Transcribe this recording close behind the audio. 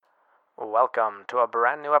Welcome to a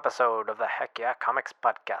brand new episode of the Heck Yeah Comics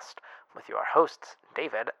Podcast with your hosts,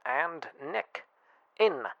 David and Nick.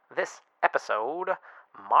 In this episode,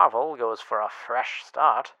 Marvel goes for a fresh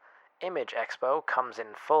start, Image Expo comes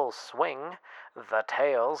in full swing, the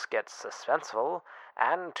tales get suspenseful,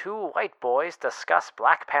 and two white boys discuss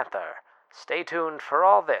Black Panther. Stay tuned for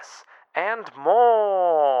all this and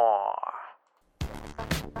more!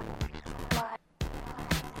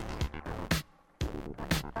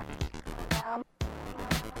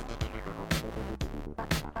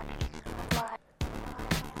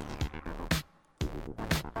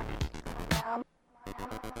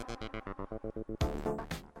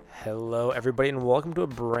 Hello, everybody, and welcome to a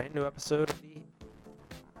brand new episode of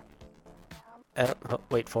the...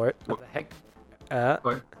 wait for it. What the heck?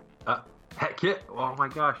 Heck yeah! Oh my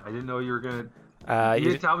gosh, I didn't know you were gonna... you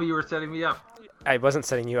didn't tell me you were setting me up. I wasn't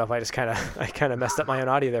setting you up. I just kind of messed up my own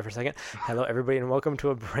audio there for a second. Hello, everybody, and welcome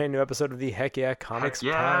to a brand new episode of the Heck Yeah Comics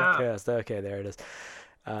Podcast. Okay, there it is.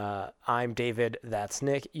 I'm David, that's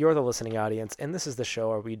Nick, you're the listening audience, and this is the show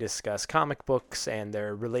where we discuss comic books and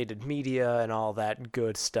their related media and all that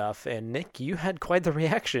good stuff. And Nick, you had quite the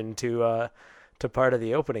reaction to part of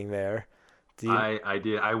the opening there. I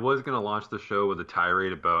did. I was going to launch the show with a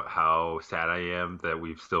tirade about how sad I am that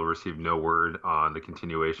we've still received no word on the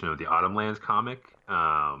continuation of the Autumn Lands comic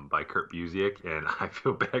by Kurt Busiek, and I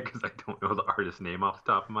feel bad because I don't know the artist's name off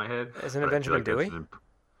the top of my head. Isn't it Benjamin Dewey?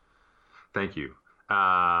 Thank you.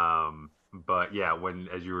 But yeah,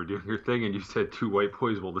 as you were doing your thing and you said two white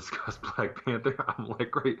boys will discuss Black Panther, I'm like,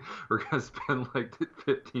 great, we're going to spend like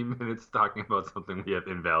 15 minutes talking about something we have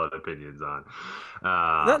invalid opinions on.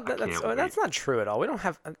 That's not true at all. We don't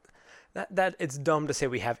have that. It's dumb to say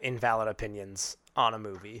we have invalid opinions on a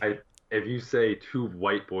movie. If you say two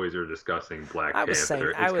white boys are discussing Black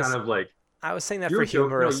Panther, kind of like... I was saying that for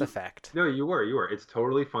humorous effect. No, you were. It's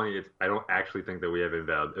totally funny. I don't actually think that we have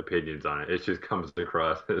invalid opinions on it. It just comes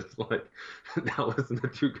across as like, now listen to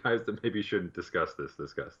two guys that maybe shouldn't discuss this.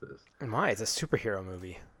 Why? It's a superhero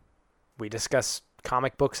movie. We discuss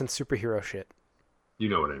comic books and superhero shit. You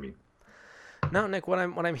know what I mean. No, Nick, what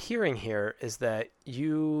I'm hearing here is that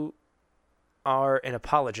you are an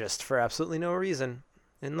apologist for absolutely no reason.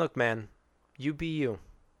 And look, man, you be you.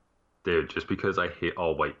 Dude, just because I hate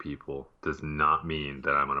all white people does not mean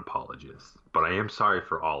that I'm an apologist. But I am sorry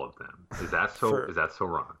for all of them. Is that so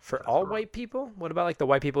wrong? For all white people? What about like the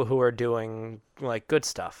white people who are doing like good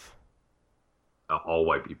stuff? All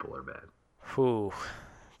white people are bad. Whew.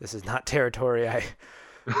 This is not territory I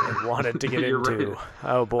wanted to get into. Right.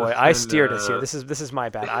 Oh boy, I steered us here. This is my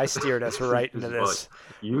bad. I steered us right into this.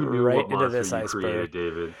 You knew right into this iceberg,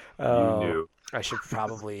 David. You knew. I should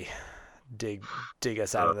probably dig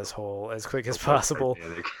us out of this hole as quick as possible.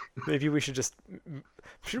 Maybe we should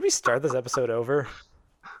we start this episode over?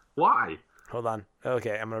 Why? Hold on.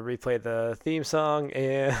 Okay, I'm gonna replay the theme song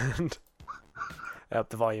and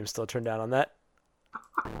the volume's still turned down on that.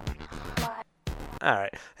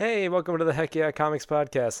 Alright. Hey, welcome to the Heck Yeah Comics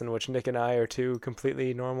Podcast, in which Nick and I are two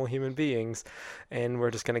completely normal human beings, and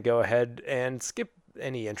we're just gonna go ahead and skip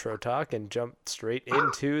any intro talk and jump straight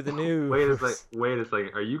into the news. Wait a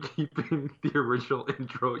second. Are you keeping the original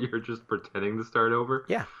intro? You're just pretending to start over?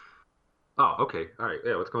 Yeah. Oh, okay. All right.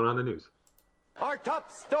 Yeah, what's going on in the news? Our top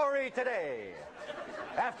story today.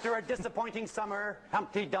 After a disappointing summer,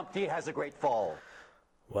 Humpty Dumpty has a great fall.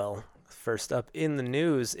 Well, first up in the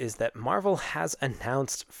news is that Marvel has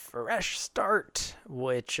announced Fresh Start,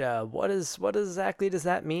 which what exactly does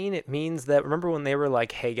that mean? It means that, remember when they were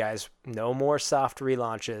like, hey guys, no more soft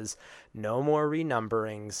relaunches, no more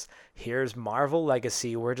renumberings, here's Marvel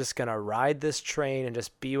Legacy, we're just gonna ride this train and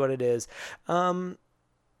just be what it is.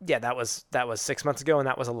 Yeah, that was 6 months ago, and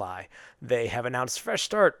that was a lie. They have announced Fresh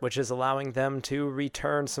Start, which is allowing them to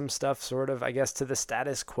return some stuff sort of, I guess, to the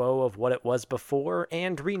status quo of what it was before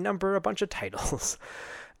and renumber a bunch of titles.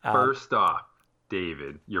 First off,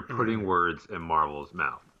 David, you're putting words in Marvel's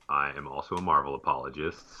mouth. I am also a Marvel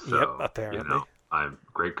apologist. So, yep, apparently. I'm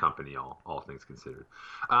great company, all things considered.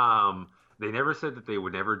 They never said that they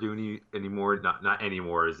would never do any more. Not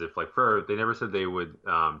anymore, as if like they never said they would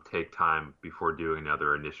take time before doing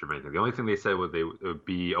another initiative or anything. The only thing they said was it would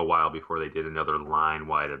be a while before they did another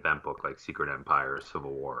line-wide event book like Secret Empire,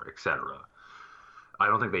 Civil War, etc. I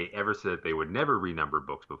don't think they ever said that they would never renumber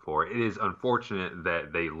books before. It is unfortunate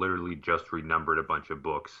that they literally just renumbered a bunch of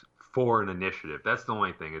books for an initiative. That's the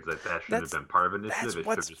only thing, is that shouldn't have been part of an initiative. It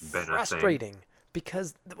should have just been frustrating.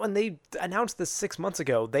 Because when they announced this 6 months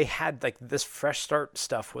ago, they had like this Fresh Start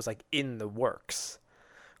stuff was like in the works.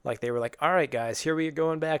 Like they were like, all right, guys, here we are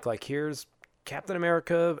going back. Like here's Captain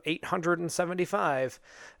America 875.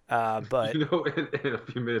 But In a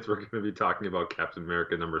few minutes we're going to be talking about Captain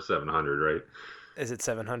America number 700, right? is it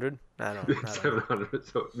 700? I don't know. 700,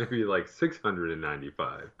 so maybe like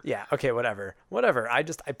 695. Yeah, okay, whatever. I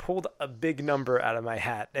pulled a big number out of my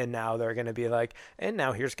hat, and now they're going to be like, and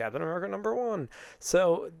now here's Captain America #1.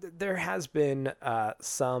 So there has been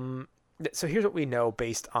some. So here's what we know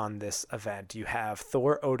based on this event. You have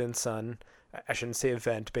Thor Odin's son. I shouldn't say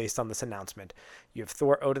event based on this announcement. You have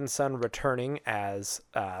Thor Odin's son returning as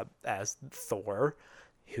Thor,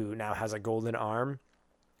 who now has a golden arm.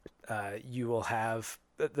 You will have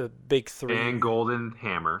the big three and Golden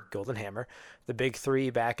Hammer. The big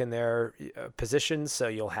three back in their positions. So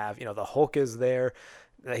you'll have, the Hulk is there.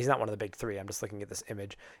 He's not one of the big three. I'm just looking at this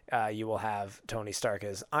image. You will have Tony Stark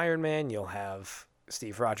as Iron Man. You'll have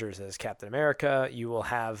Steve Rogers as Captain America. You will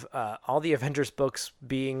have all the Avengers books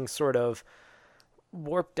being sort of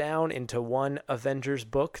warped down into one Avengers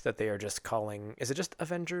book that they are just calling. Is it just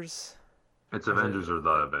Avengers? It's Avengers or the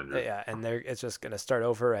Avengers. Yeah, and it's just going to start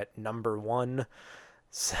over at #1.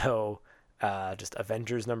 So just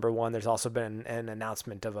Avengers #1. There's also been an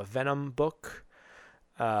announcement of a Venom book.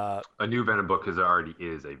 A new Venom book, because there already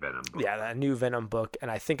is a Venom book. Yeah, a new Venom book.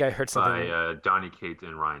 And I think I heard something... By Donny Cates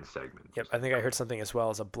and Ryan Stegman. Yep, I think I heard something as well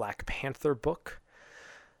as a Black Panther book.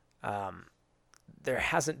 There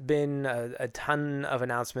hasn't been a ton of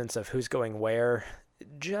announcements of who's going where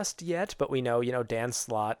just yet, but we know, Dan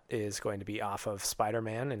Slott is going to be off of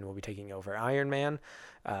Spider-Man and will be taking over Iron Man.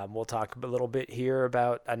 We'll talk a little bit here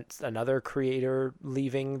about another creator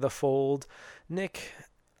leaving the fold. Nick,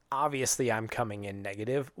 obviously I'm coming in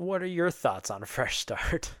negative. What are your thoughts on a fresh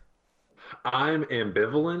start? I'm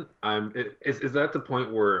ambivalent. Is that the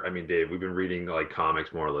point where, Dave, we've been reading like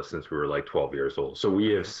comics more or less since we were like 12 years old. So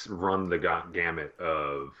we have run the gamut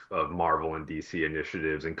of Marvel and DC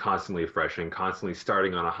initiatives, and constantly refreshing, constantly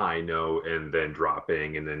starting on a high note and then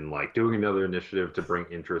dropping, and then like doing another initiative to bring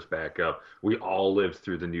interest back up. We all lived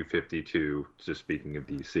through the New 52, just speaking of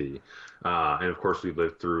DC. And of course we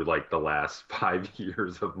lived through like the last 5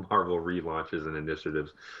 years of Marvel relaunches and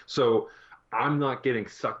initiatives. So I'm not getting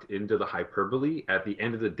sucked into the hyperbole. At the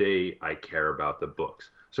end of the day, I care about the books.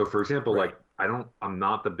 So, for example, Right. I'm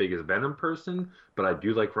not the biggest Venom person, but I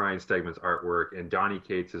do like Ryan Stegman's artwork, and Donny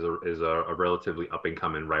Cates is a relatively up and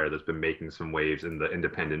coming writer that's been making some waves in the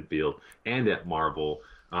independent field and at Marvel.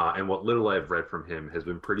 And what little I've read from him has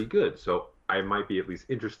been pretty good. So I might be at least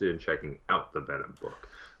interested in checking out the Venom book.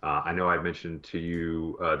 I know I mentioned to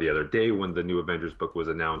you the other day when the new Avengers book was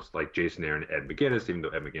announced, like Jason Aaron and Ed McGuinness, even though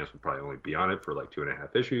Ed McGuinness would probably only be on it for like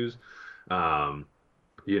 2.5 issues.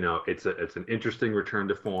 It's an interesting return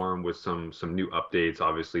to form with some new updates.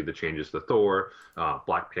 Obviously, the changes to Thor,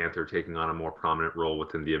 Black Panther taking on a more prominent role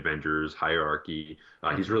within the Avengers hierarchy.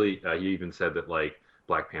 He's really he even said that like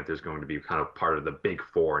Black Panther is going to be kind of part of the big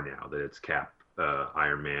four now, that it's Cap,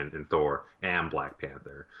 Iron Man, and Thor, and Black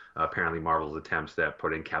Panther. Apparently, Marvel's attempts at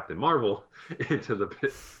putting Captain Marvel into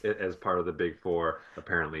as part of the Big Four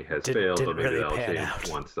apparently has failed. But maybe that'll change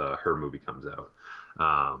once her movie comes out.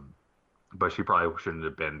 But she probably shouldn't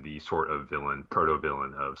have been the sort of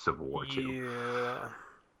proto-villain of Civil War 2.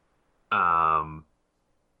 Yeah.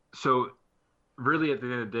 So really, at the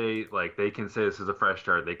end of the day, like, they can say this is a fresh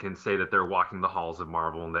start. They can say that they're walking the halls of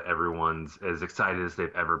Marvel and that everyone's as excited as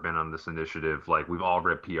they've ever been on this initiative. Like, we've all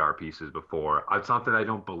read PR pieces before. It's not that I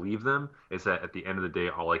don't believe them. It's that at the end of the day,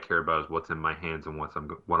 all I care about is what's in my hands and what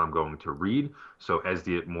I'm going to read. So as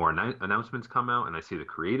the more announcements come out and I see the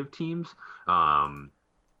creative teams,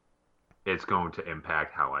 it's going to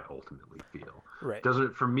impact how I ultimately feel. Right.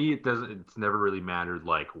 For me, it's never really mattered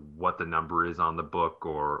like what the number is on the book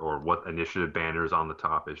or what initiative banner is on the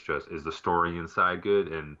top. It's just, is the story inside good?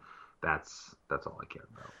 And that's all I care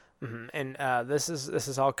about. Mm-hmm. And this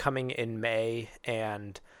is all coming in May,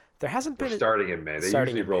 and there hasn't been starting in May. They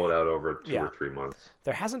usually roll it out over 2 or 3 months.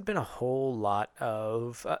 There hasn't been a whole lot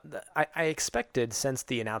of. I expected since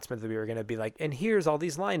the announcement that we were going to be like, and here's all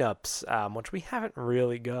these lineups, which we haven't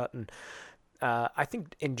really gotten. I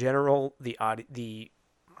think in general the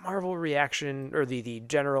Marvel reaction, or the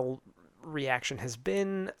general reaction, has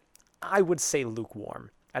been, I would say,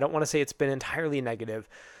 lukewarm. I don't want to say it's been entirely negative.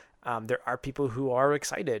 There are people who are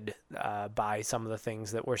excited by some of the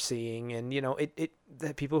things that we're seeing, and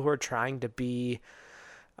the people who are trying to be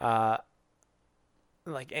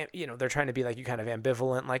they're trying to be like you, kind of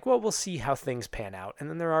ambivalent, like, well, we'll see how things pan out. And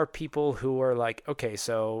then there are people who are like, okay,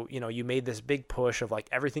 so you made this big push of like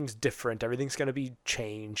everything's different, everything's going to be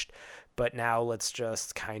changed, but now let's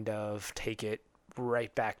just kind of take it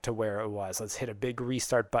right back to where it was. Let's hit a big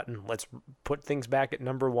restart button. Let's put things back at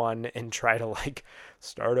 #1 and try to like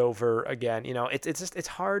start over again. It's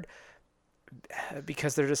hard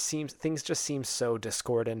because things just seem so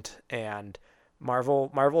discordant, and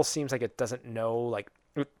Marvel seems like it doesn't know, like,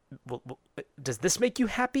 does this make you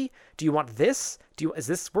happy? Do you want this? Is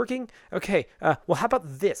this working? Okay. Well, how about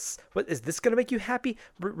this? What is this going to make you happy?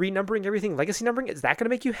 Renumbering everything, legacy numbering, is that going to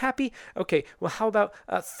make you happy? Okay. Well, how about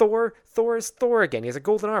Thor? Thor is Thor again. He has a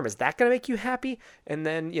golden arm. Is that going to make you happy? And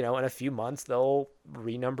then, in a few months they'll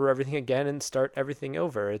renumber everything again and start everything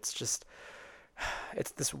over. It's just,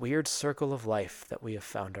 it's this weird circle of life that we have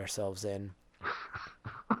found ourselves in.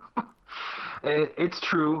 It's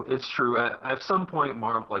true. It's true. At some point,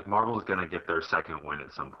 Marvel is going to get their second win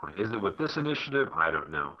at some point. Is it with this initiative? I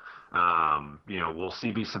don't know. Will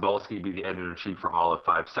CB Cebulski be the editor-in-chief for all of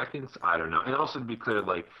 5 seconds? I don't know. And also, to be clear,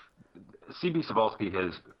 like, CB Cebulski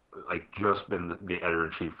has, like, just been the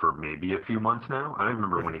editor-in-chief for maybe a few months now. I don't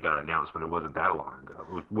remember when he got announced, but it wasn't that long ago.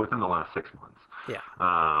 It was within the last 6 months. Yeah.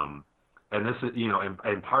 And this is,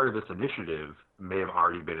 and part of this initiative may have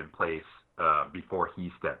already been in place before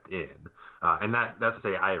he stepped in. And that's to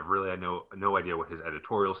say, I have really no idea what his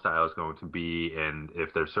editorial style is going to be, and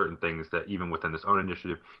if there's certain things that even within his own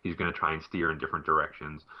initiative, he's going to try and steer in different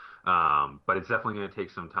directions. But it's definitely going to take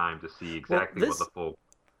some time to see exactly what the full...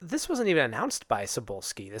 This wasn't even announced by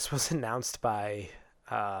Cebulski. This was announced by,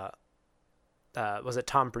 was it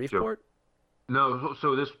Tom Briefport? No,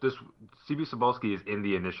 so this CB Cebulski is in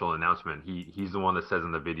the initial announcement. He's the one that says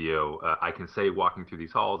in the video, "I can say walking through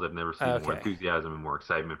these halls, I've never seen more enthusiasm and more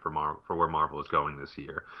excitement for where Marvel is going this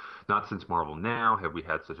year. Not since Marvel Now have we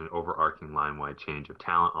had such an overarching line-wide change of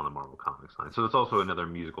talent on the Marvel Comics line." So it's also another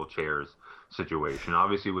musical chairs situation.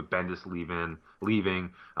 Obviously, with Bendis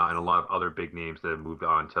leaving, and a lot of other big names that have moved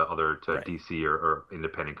on to DC or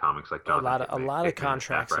independent comics like Jonathan. A lot of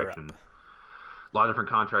contracts are up. A lot of different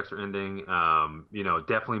contracts are ending.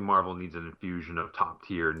 Definitely Marvel needs an infusion of top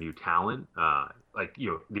tier new talent.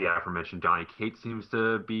 The aforementioned Donny Cates seems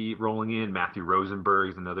to be rolling in. Matthew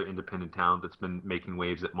Rosenberg is another independent talent that's been making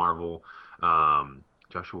waves at Marvel.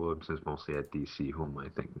 Joshua Williamson's mostly at DC. Who am I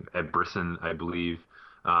thinking? Ed Brisson, I believe.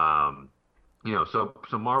 So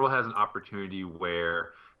Marvel has an opportunity where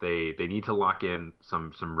they need to lock in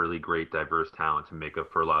some really great diverse talent to make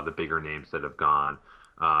up for a lot of the bigger names that have gone.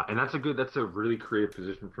 And that's a really creative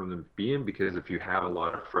position for them to be in, because if you have a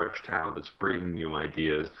lot of fresh talent that's bringing new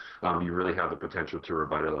ideas, you really have the potential to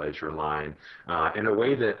revitalize your line in a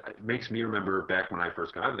way that makes me remember back when I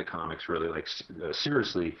first got into comics, really, like,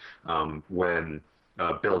 seriously, when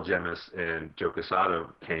Bill Jemas and Joe Quesada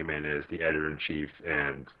came in as the editor-in-chief,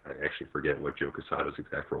 and I actually forget what Joe Quesada's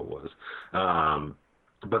exact role was.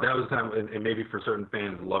 But that was time, and maybe for certain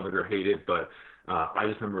fans, love it or hate it, but I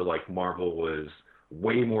just remember, like, Marvel was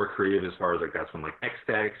way more creative as far as, like, that's when, like,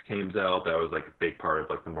 X-Statix came out. That was, like, a big part of,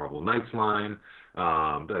 like, the Marvel Knights line.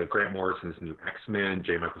 Grant Morrison's new X-Men,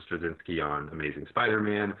 J. Michael Straczynski on Amazing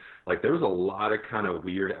Spider-Man. Like, there was a lot of kind of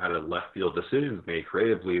weird out of left field decisions made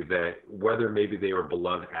creatively that, whether maybe they were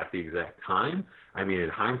beloved at the exact time, I mean, in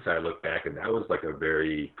hindsight, I look back and that was like a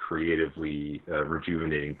very creatively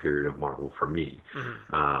rejuvenating period of Marvel for me.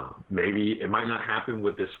 Mm-hmm. Maybe it might not happen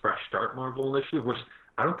with this Fresh Start Marvel initiative, which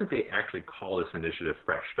I don't think they actually call this initiative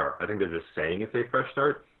Fresh Start. I think they're just saying it's a Fresh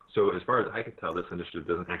Start. So as far as I can tell, this initiative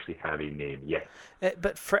doesn't actually have a name yet.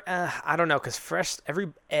 But I don't know, because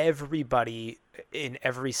everybody in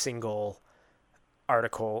every single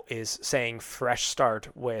article is saying Fresh Start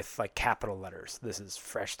with, like, capital letters. This is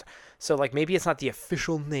Fresh. So, like, maybe it's not the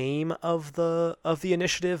official name of the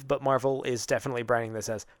initiative, but Marvel is definitely branding this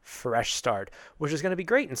as Fresh Start, which is going to be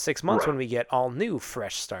great in 6 months when we get all new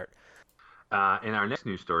Fresh Start. In our next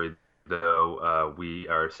news story, though, we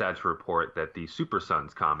are sad to report that the Super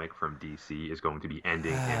Sons comic from DC is going to be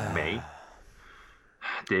ending in May.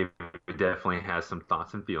 David definitely has some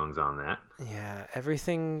thoughts and feelings on that. Yeah,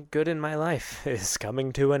 everything good in my life is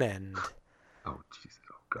coming to an end. Oh, Jesus.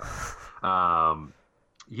 Oh, God.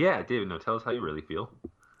 Yeah, David, no, tell us how you really feel.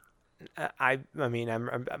 I mean,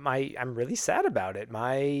 I'm really sad about it.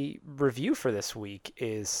 My review for this week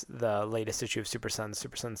is the latest issue of Super Sons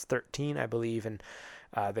 13, I believe, and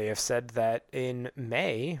they have said that in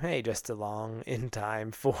May, just along in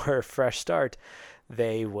time for Fresh Start,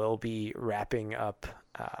 they will be wrapping up.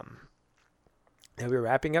 They'll be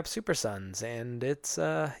wrapping up Super Sons, and it's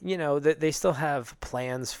they still have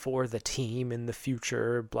plans for the team in the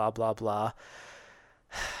future. Blah blah blah.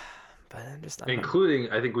 But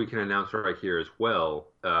including, I think we can announce right here as well,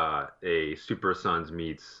 a Super Sons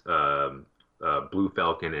meets Blue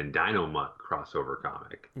Falcon and Dynomutt crossover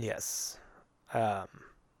comic. Yes. Yeah,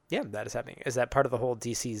 that is happening. Is that part of the whole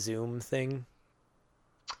DC Zoom thing?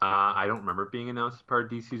 I don't remember it being announced as part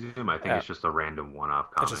of DC Zoom. I think it's just a random one-off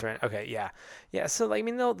It's just comic. random. Okay, yeah, yeah. So like, I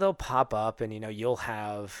mean, they'll pop up, and you'll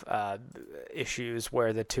have issues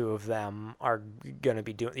where the two of them are gonna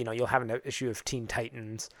be doing. You'll have an issue of Teen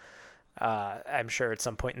Titans. I'm sure at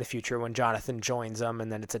some point in the future when Jonathan joins them,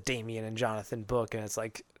 and then it's a Damian and Jonathan book, and it's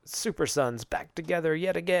like Super Sons back together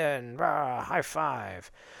yet again. Rah, high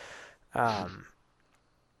five. Um,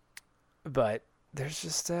 but there's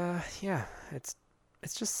just yeah, it's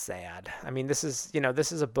just sad. I mean, this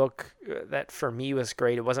is a book that for me was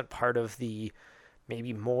great. It wasn't part of the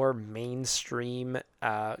maybe more mainstream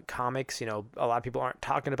comics. A lot of people aren't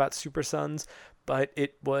talking about Super Sons, but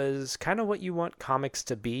it was kind of what you want comics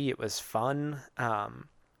to be. It was fun.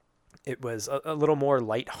 It was a little more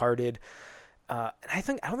lighthearted. And I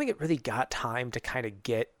don't think it really got time to kind of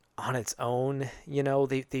get on its own.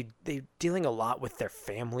 They dealing a lot with their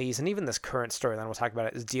families, and even this current storyline we'll talk about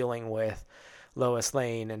it is dealing with Lois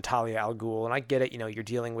Lane and Talia al Ghul. And I get it, you're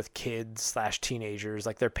dealing with kids / teenagers,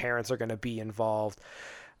 like their parents are going to be involved.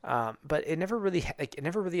 But it never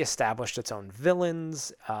really established its own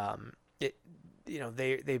villains.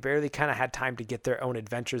 They barely kind of had time to get their own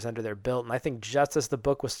adventures under their belt. And I think just as the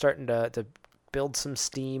book was starting to build some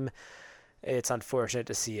steam, it's unfortunate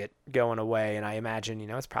to see it going away. And I imagine,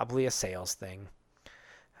 it's probably a sales thing.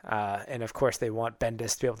 And of course they want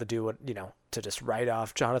Bendis to be able to do what, to just write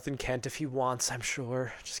off Jonathan Kent if he wants, I'm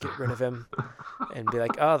sure. Just get rid of him and be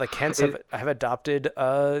like, oh, the Kents have adopted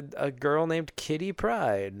a girl named Kitty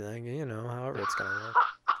Pryde. Like, however it's going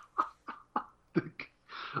to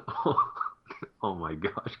Oh, oh my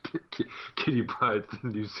gosh, Kitty Pryde's the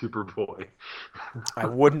new Superboy. I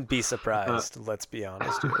wouldn't be surprised, let's be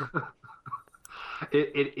honest here.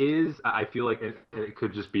 It is. I feel like it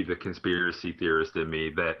could just be the conspiracy theorist in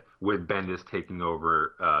me that with Bendis taking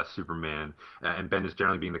over Superman, and Bendis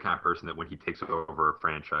generally being the kind of person that when he takes over a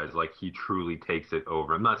franchise, like he truly takes it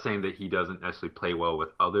over. I'm not saying that he doesn't necessarily play well with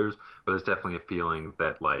others, but there's definitely a feeling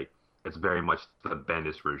that like it's very much the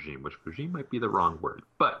Bendis regime, which regime might be the wrong word,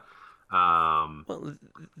 but Well,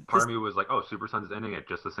 part of me was like, oh, Super Sons is ending at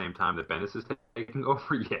just the same time that Bendis is taking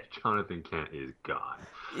over. Yeah, Jonathan Kent is gone.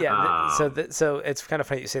 yeah, so it's kind of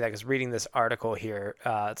funny you say that because reading this article here,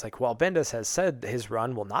 it's like, while Bendis has said his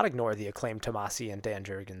run will not ignore the acclaimed Tomasi and Dan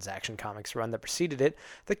Jurgens Action Comics run that preceded it,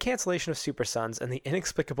 the cancellation of Super Sons and the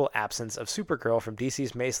inexplicable absence of Supergirl from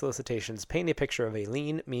DC's May solicitations paint a picture of a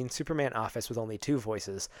lean, mean Superman office with only two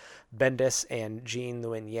voices, Bendis and Jean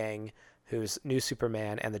Luen Yang, whose New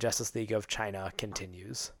Superman and the Justice League of China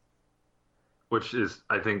continues. Which is,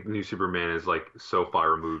 I think, New Superman is like so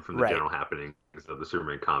far removed from the Right. general happenings of the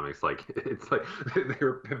Superman comics. Like it's like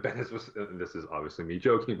Bendis was. And this is obviously me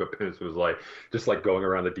joking, but Bendis was like just like going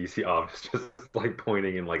around the DC office, just like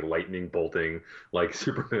pointing and like lightning bolting like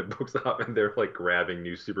Superman books up, and they're like grabbing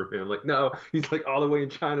New Superman. Like, no, he's like all the way in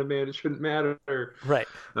China, man. It shouldn't matter. Right.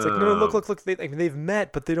 It's like, no, look. They've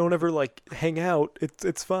met, but they don't ever like hang out.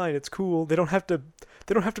 It's fine. It's cool. They don't have to.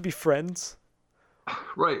 They don't have to be friends.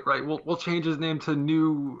 Right. We'll change his name to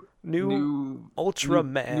New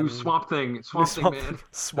Ultraman. new Swamp Thing. Swamp Thing Man.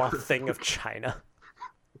 Swamp Thing of China.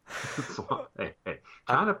 Hey,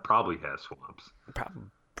 China probably has swamps.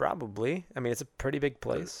 Probably. I mean, it's a pretty big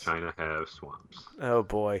place. China has swamps. Oh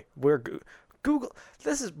boy, we're Google.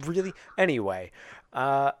 This is really anyway.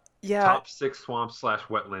 Yeah. Top 6 swamps /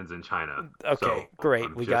 wetlands in China. Okay, So,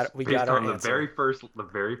 great. We got our on the answer.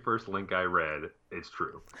 very first link I read. It's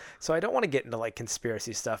true. So I don't want to get into like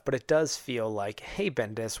conspiracy stuff, but it does feel like, hey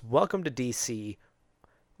Bendis, welcome to DC.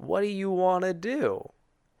 What do you want to do?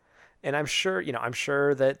 And I'm sure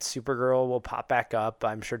that Supergirl will pop back up.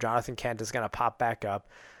 I'm sure Jonathan Kent is going to pop back up.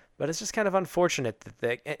 But it's just kind of unfortunate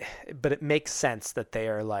but it makes sense that they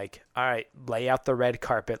are like, all right, lay out the red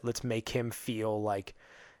carpet. Let's make him feel like,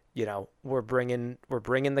 we're bringing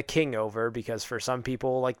the king over, because for some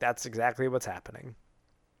people, like, that's exactly what's happening.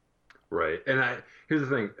 Right. And here's the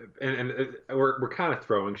thing, and we're kind of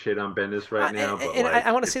throwing shit on Bendis right now, but And like,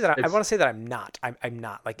 I want to say that I'm not. I'm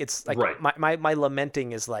not. Like, it's like Right. my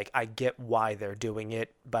lamenting is like, I get why they're doing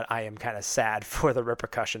it, but I am kind of sad for the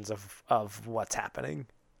repercussions of what's happening.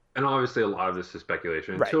 And obviously, a lot of this is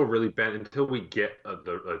speculation Right. until we get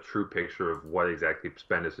a true picture of what exactly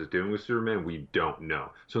Bendis is doing with Superman. We don't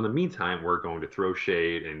know. So in the meantime, we're going to throw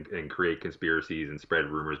shade and create conspiracies and spread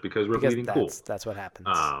rumors because we're bleeding cool. That's what happens.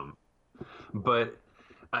 But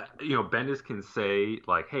Bendis can say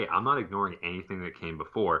like, "Hey, I'm not ignoring anything that came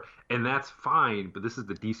before," and that's fine. But this is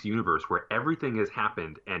the DC universe where everything has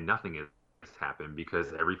happened and nothing has happened,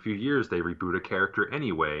 because every few years they reboot a character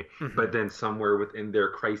anyway. Mhm. But then somewhere within their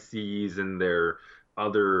crises and their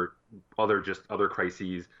other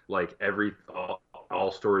crises, like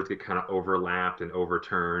all stories get kind of overlapped and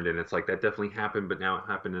overturned, and it's like that definitely happened, but now it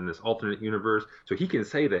happened in this alternate universe. So he can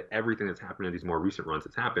say that everything that's happened in these more recent runs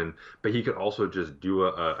has happened, but he could also just do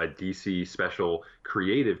a DC special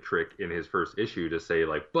creative trick in his first issue to say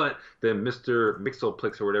like, but then Mr.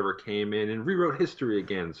 Mixelplix or whatever came in and rewrote history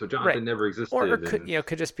again, so Jonathan Right. never existed. Or And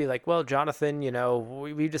could just be like, well, Jonathan,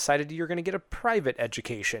 we decided you're going to get a private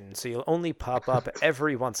education, so you'll only pop up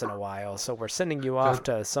every once in a while. So we're sending you off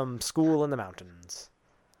to some school in the mountains.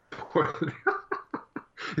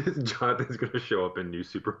 Jonathan's going to show up in New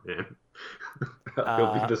Superman.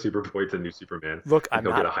 He'll be the Superboy to New Superman. Look, and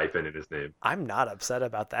he'll get a hyphen in his name. I'm not upset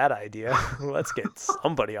about that idea. Let's get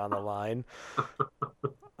somebody on the line.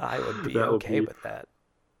 I would be okay with that.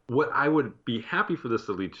 What I would be happy for this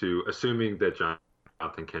to lead to, assuming that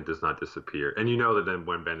Jonathan Kent does not disappear, and you know that then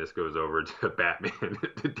when Bendis goes over to Batman,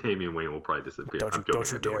 Damian Wayne will probably disappear.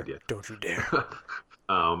 Don't you dare! Don't you dare!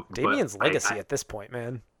 Damian's legacy at this point,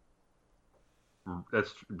 man.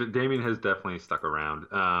 Damian has definitely stuck around.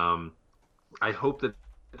 I hope that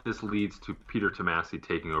this leads to Peter Tomasi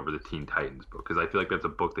taking over the Teen Titans book, because I feel like that's a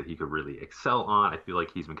book that he could really excel on. I feel like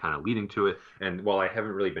he's been kind of leading to it, and while I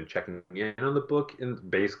haven't really been checking in on the book, and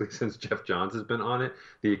basically since Jeff Johns has been on it,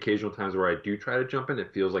 the occasional times where I do try to jump in,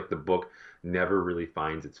 it feels like the book never really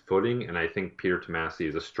finds its footing. And I think Peter Tomasi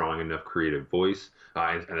is a strong enough creative voice,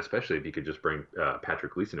 and especially if he could just bring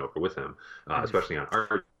Patrick Gleason over with him, especially on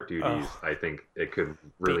art duties, I think it could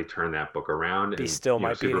really turn that book around. Be still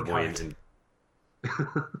my beating heart.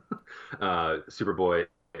 Superboy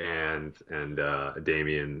and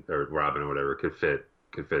Damian or Robin or whatever could fit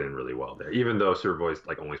in really well there. Even though Superboy's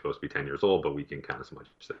like only supposed to be 10 years old, but we can kind of smudge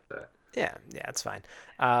that. Yeah, it's fine.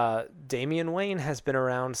 Damian Wayne has been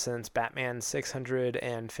around since Batman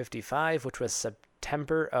 655, which was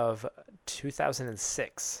September of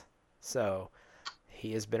 2006. So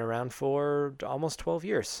he has been around for almost 12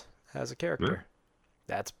 years as a character. Yeah.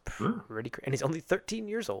 That's pretty crazy. And he's only 13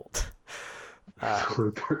 years old.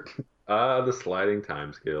 The sliding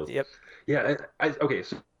time scales. Yep. Yeah. Okay.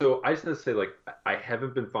 So I just have to say, like, I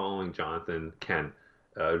haven't been following John Kent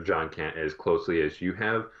as closely as you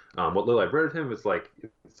have. What little I've read of him is like,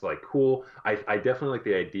 it's like cool. I definitely like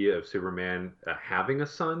the idea of Superman having a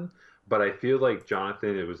son, but I feel like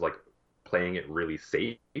Jonathan, it was like playing it really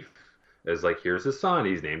safe as like, here's his son.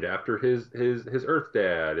 He's named after his Earth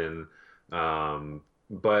dad. And,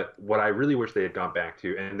 but what I really wish they had gone back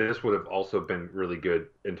to, and this would have also been really good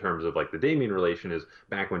in terms of like the Damian relation, is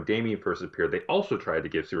back when Damian first appeared, they also tried to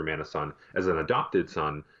give Superman a son as an adopted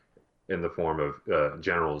son in the form of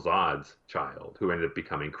General Zod's child, who ended up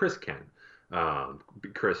becoming Chris Kent.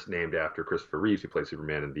 Chris named after Christopher Reeves, who played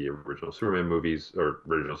Superman in the original Superman movies, or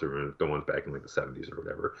original Superman, the ones back in like the 70s or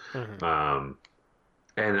whatever. Mm-hmm.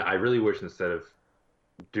 And I really wish, instead of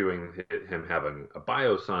doing him having a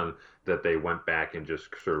bio son, that they went back and just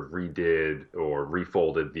sort of redid or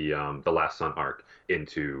refolded the Last Son arc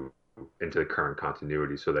into the current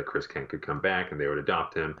continuity, so that Chris Kent could come back and they would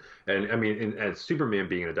adopt him. And I mean, as Superman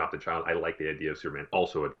being an adopted child, I like the idea of Superman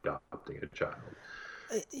also adopting a child.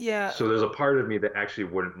 Yeah. So there's a part of me that actually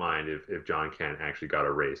wouldn't mind if John Kent actually got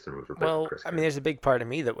erased and was replaced with Chris Kent. I mean, there's a big part of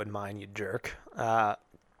me that would mind, you jerk.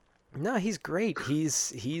 No, he's great.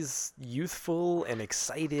 He's youthful and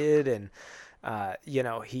excited, and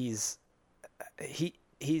he's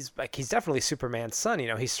definitely Superman's son.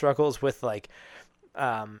 He struggles with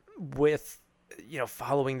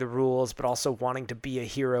following the rules, but also wanting to be a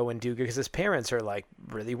hero and do good, because his parents are like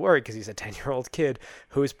really worried because he's a 10-year-old kid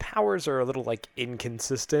whose powers are a little like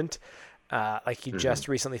inconsistent. Like he just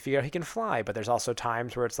recently figured out he can fly, but there's also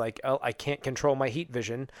times where it's like, oh, I can't control my heat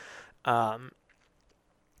vision.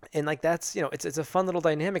 And like that's, it's a fun little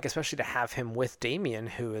dynamic, especially to have him with Damian,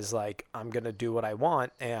 who is like, I'm going to do what I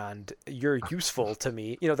want and you're useful to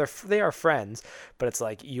me. They are friends, but it's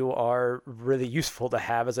like, you are really useful to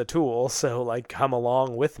have as a tool. So like, come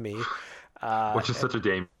along with me. Which is such a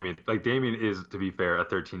Damian. Like, Damian is, to be fair, a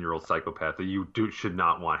 13-year-old psychopath that you should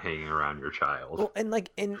not want hanging around your child. Well, and like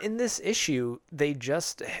in this issue, they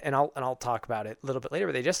just, and I'll talk about it a little bit later,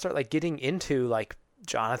 but they just start like getting into like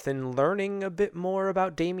Jonathan learning a bit more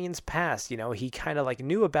about Damian's past. He kind of like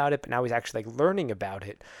knew about it, but now he's actually like learning about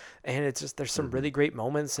it. And it's just, there's some really great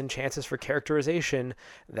moments and chances for characterization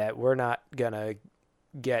that we're not gonna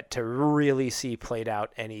get to really see played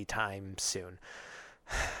out anytime soon.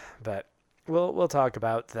 But we'll talk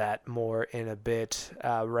about that more in a bit.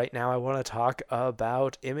 Right now I want to talk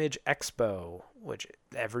about Image Expo, which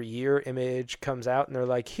every year Image comes out and they're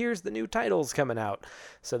like, here's the new titles coming out.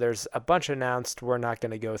 So there's a bunch announced. We're not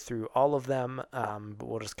going to go through all of them, but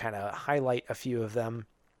we'll just kind of highlight a few of them.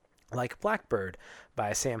 like Blackbird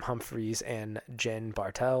by Sam Humphries and Jen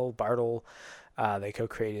Bartle. They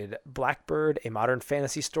co-created Blackbird, a modern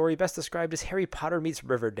fantasy story best described as Harry Potter meets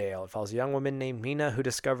Riverdale. It follows a young woman named Nina who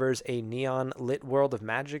discovers a neon-lit world of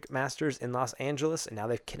magic masters in Los Angeles, and now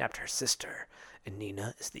they've kidnapped her sister, and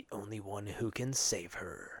Nina is the only one who can save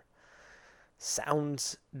her.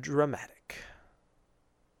 Sounds dramatic.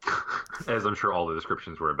 As I'm sure all the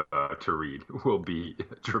descriptions we're about to read will be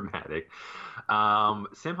dramatic.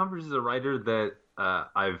 Sam Humphries is a writer that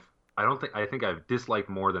I think I've disliked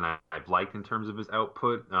more than I've liked in terms of his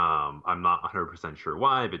output. I'm not 100% sure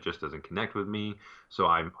why, but it just doesn't connect with me. So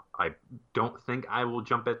I don't think I will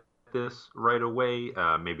jump at this right away.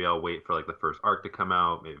 Maybe I'll wait for like the first arc to come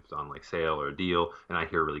out. Maybe if it's on like sale or a deal, and I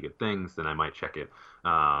hear really good things, then I might check it.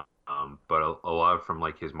 But a lot from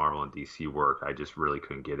like his Marvel and DC work, I just really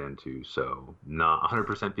couldn't get into. So not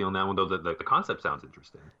 100% feeling that one, though. The concept sounds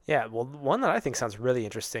interesting. Yeah, well, one that I think sounds really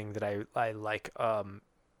interesting that I like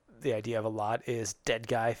the idea of a lot is Dead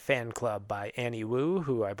Guy Fan Club by Annie Wu,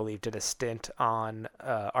 who I believe did a stint on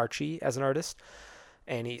Archie as an artist.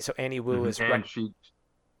 Annie Wu is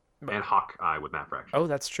and Hawkeye with Matt Fraction. Oh,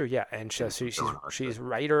 that's true. Yeah, and she's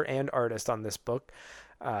writer and artist on this book.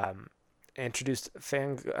 Introduced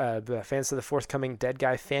fans to the forthcoming Dead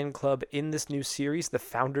Guy Fan Club. In this new series, the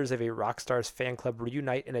founders of a rock star's fan club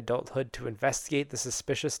reunite in adulthood to investigate the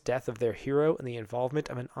suspicious death of their hero and the involvement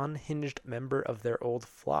of an unhinged member of their old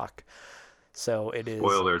flock. So it is...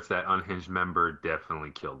 Spoilers, that unhinged member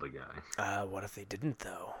definitely killed the guy. What if they didn't,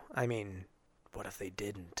 though? I mean, what if they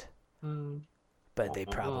didn't? But they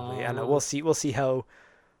probably... I don't know. We'll see how...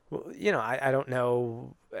 You know, I don't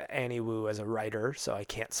know Annie Wu as a writer, so I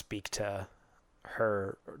can't speak to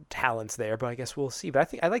her talents there, but I guess we'll see.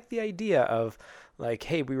 But I like the idea of like,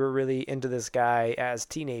 hey, we were really into this guy as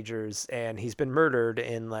teenagers and he's been murdered,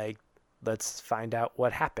 and like, let's find out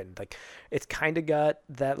what happened. Like, it's kind of got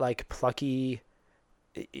that like plucky,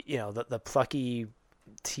 you know, the plucky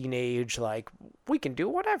teenage, like, we can do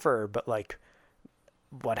whatever, but like,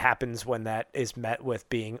 what happens when that is met with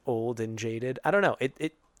being old and jaded? I don't know.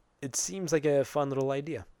 It seems like a fun little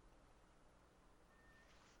idea.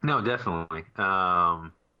 No, definitely.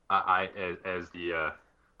 I as the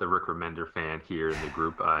Rick Remender fan here in the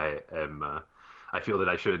group, I feel that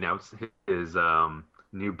I should announce his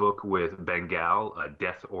new book with Bengal,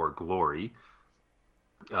 Death or Glory.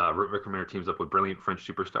 Rick Remender teams up with brilliant French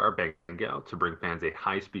superstar Bengal to bring fans a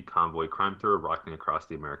high-speed convoy crime thriller rocketing across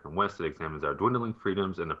the American West that examines our dwindling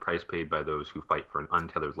freedoms and the price paid by those who fight for an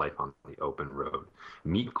untethered life on the open road.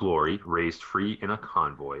 Meet Glory, raised free in a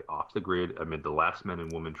convoy off the grid amid the last men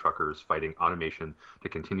and women truckers fighting automation to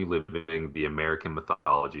continue living the American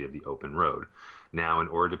mythology of the open road. Now, in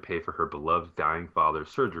order to pay for her beloved dying father's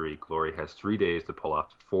surgery, Glory has 3 days to pull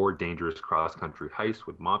off 4 dangerous cross-country heists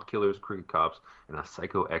with mob killers, crooked cops, and a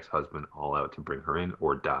psycho ex-husband all out to bring her in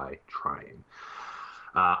or die trying.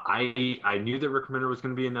 I knew that Rick Remender was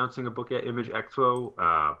going to be announcing a book at Image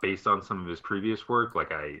Expo based on some of his previous work.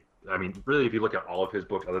 Like I mean, really, if you look at all of his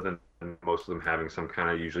books, other than most of them having some kind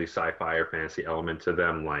of usually sci-fi or fantasy element to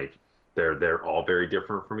them, like they're all very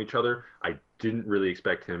different from each other. I didn't really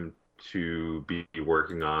expect him to be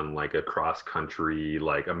working on like a cross country,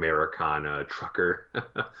 like Americana trucker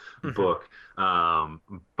book.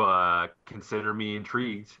 But consider me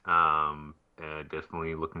intrigued.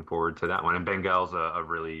 Definitely looking forward to that one. And Bengal's a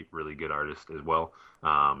really, really good artist as well.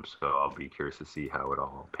 So I'll be curious to see how it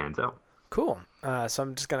all pans out. Cool. So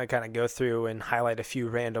I'm just going to kind of go through and highlight a few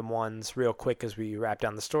random ones real quick as we wrap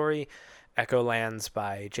down the story. Echolands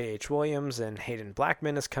by J.H. Williams and Hayden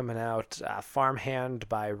Blackman is coming out. Farmhand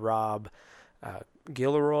by Rob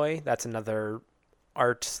Gilroy. That's another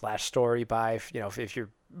art/story by, you know, if you're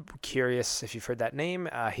curious, if you've heard that name,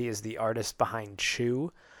 he is the artist behind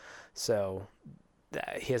Chew. So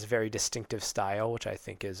he has a very distinctive style, which I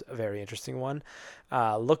think is a very interesting one.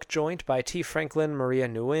 Look Joint by T. Franklin, Maria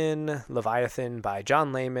Nguyen. Leviathan by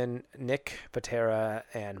John Layman, Nick Patera,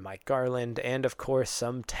 and Mike Garland. And, of course,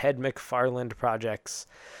 some Ted McFarland projects.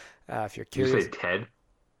 If you're curious... You say Ted?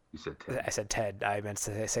 You said Ted. I said Ted. I meant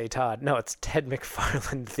to say Todd. No, it's Ted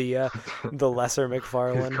McFarland, the lesser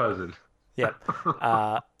McFarland. His cousin. Yep.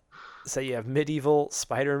 So you have Medieval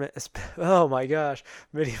Spider-Man. Oh my gosh,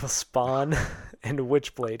 Medieval Spawn and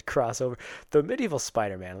Witchblade crossover. The Medieval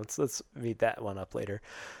Spider-Man. Let's meet that one up later.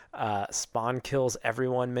 Spawn Kills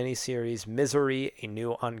Everyone miniseries, Misery, a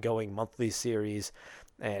new ongoing monthly series,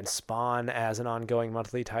 and Spawn as an ongoing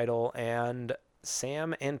monthly title, and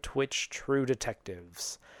Sam and Twitch True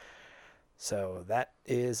Detectives. So that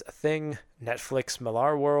is a thing. Netflix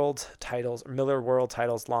Miller World titles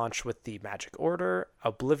launch with the Magic Order,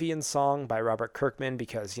 Oblivion Song by Robert Kirkman,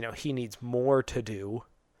 because he needs more to do.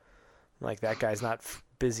 Like, that guy's not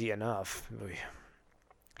busy enough.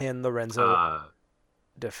 And Lorenzo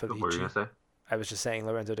De Felici. What were you gonna say? I was just saying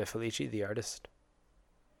Lorenzo De Felici, the artist.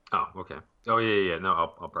 Oh, okay. Oh, yeah. No,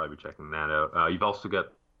 I'll probably be checking that out. You've also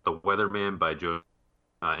got The Weatherman by Joe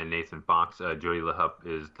and Nathan Fox. Jody LeHupp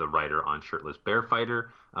is the writer on Shirtless Bear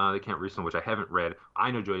Fighter, the Kent Russell, which I haven't read.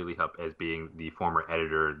 I know Jody LeHupp as being the former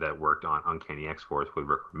editor that worked on Uncanny X-Force with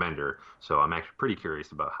Rick Remender, so I'm actually pretty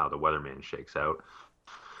curious about how The Weatherman shakes out.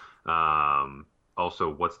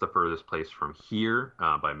 Also, What's the Furthest Place from Here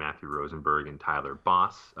by Matthew Rosenberg and Tyler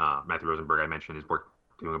Boss. Matthew Rosenberg, I mentioned, is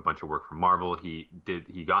doing a bunch of work for Marvel. He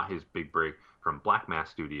got his big break from Black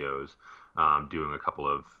Mass Studios, doing a couple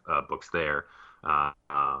of books there.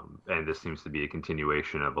 And this seems to be a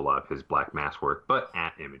continuation of a lot of his Black Mass work, but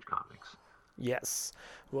at Image Comics. Yes.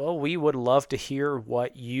 Well, we would love to hear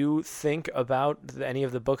what you think about any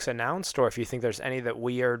of the books announced, or if you think there's any that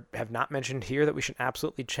we have not mentioned here that we should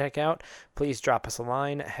absolutely check out. Please drop us a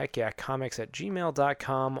line,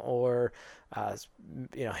 heckyeahcomics@gmail.com, or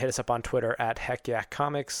hit us up on Twitter at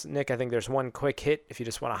heckyeahcomics. Nick, I think there's one quick hit if you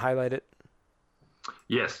just want to highlight it.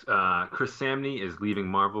 Yes, Chris Samnee is leaving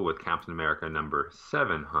Marvel with Captain America number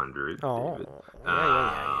 700. Oh, David.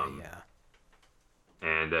 yeah.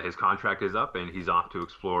 And his contract is up, and he's off to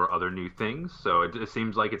explore other new things. So it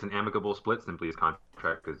seems like it's an amicable split. Simply his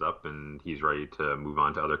contract is up, and he's ready to move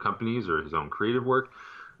on to other companies or his own creative work.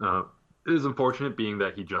 It is unfortunate, being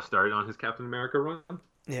that he just started on his Captain America run.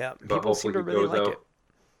 Yeah, people seem to really like it.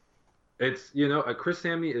 It's Chris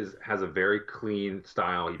Samnee has a very clean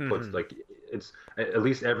style. He puts it's at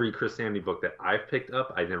least every Chris Samnee book that I've picked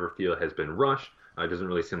up, I never feel has been rushed. It doesn't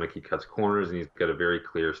really seem like he cuts corners, and he's got a very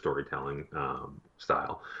clear storytelling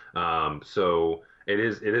style. So it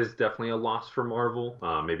is definitely a loss for Marvel.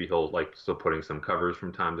 Maybe he'll still putting some covers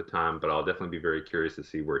from time to time, but I'll definitely be very curious to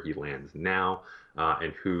see where he lands now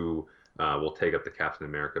and who will take up the Captain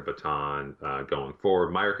America baton going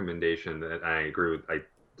forward. My recommendation, that I agree with,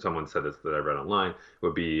 someone said this that I read online,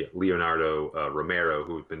 would be Leonardo Romero,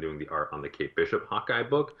 who's been doing the art on the Kate Bishop Hawkeye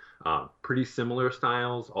book. Pretty similar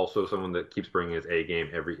styles. Also someone that keeps bringing his A game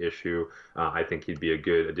every issue. I think he'd be a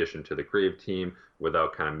good addition to the creative team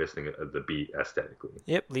without kind of missing the beat aesthetically.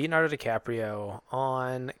 Yep, Leonardo DiCaprio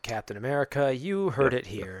on Captain America. You heard it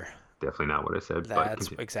here. Definitely not what I said.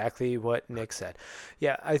 That's exactly what Nick said.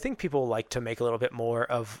 Yeah, I think people like to make a little bit more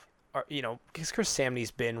of, because Chris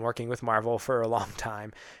Samnee's been working with Marvel for a long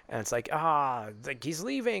time, and it's like he's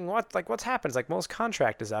leaving. What's happened? It's like, well, his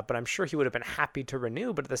contract is up, but I'm sure he would have been happy to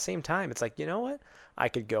renew. But at the same time, it's like, you know what? I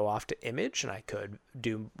could go off to Image, and I could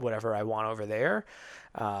do whatever I want over there.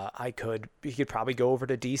 He could probably go over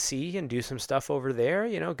to DC and do some stuff over there.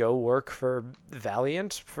 Go work for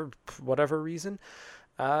Valiant for whatever reason.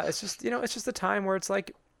 It's just a time where it's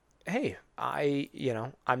like, hey,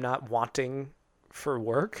 I'm not wanting for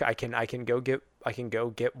work. I can go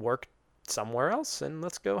get work somewhere else, and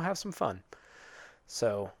let's go have some fun.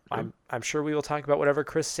 So I'm sure we will talk about whatever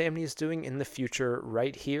Chris Samnee is doing in the future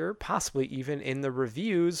right here, possibly even in the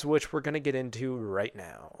reviews, which we're going to get into right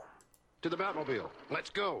now. To the Batmobile. Let's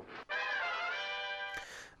go.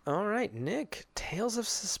 All right, Nick, Tales of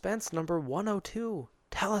Suspense number 102.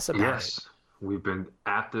 Tell us about it. We've been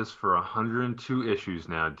at this for 102 issues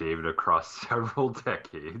now, David, across several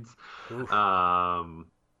decades.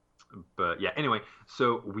 But yeah, anyway,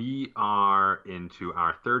 so we are into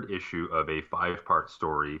our third issue of a 5-part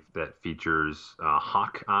story that features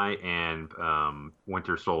Hawkeye and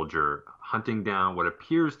Winter Soldier hunting down what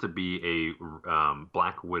appears to be a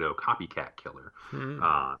Black Widow copycat killer.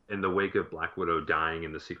 In the wake of Black Widow dying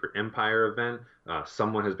in the Secret Empire event,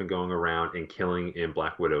 someone has been going around and killing in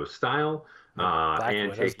Black Widow's style.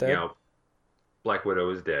 And taking out. Black Widow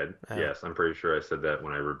is dead. Oh. Yes, I'm pretty sure I said that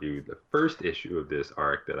when I reviewed the first issue of this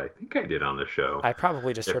arc that I think I did on the show. I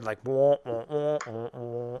probably just heard like wah, wah, wah, wah,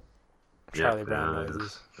 wah. Charlie Brown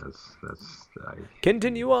noises.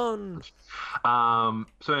 Continue on.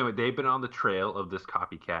 So anyway, they've been on the trail of this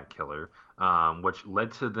copycat killer, which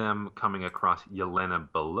led to them coming across Yelena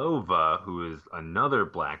Belova, who is another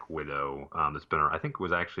Black Widow that's been, I think,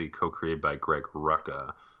 was actually co-created by Greg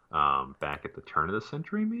Rucka. Back at the turn of the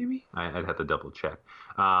century, maybe? I'd have to double check.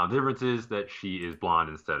 The difference is that she is blonde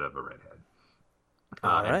instead of a redhead.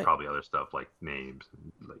 All and right. probably other stuff like names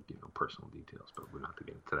and like personal details, but we're not to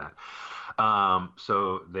get into that.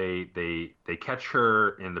 So they catch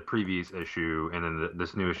her in the previous issue, and then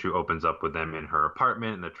this new issue opens up with them in her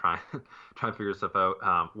apartment, and they're trying trying to figure stuff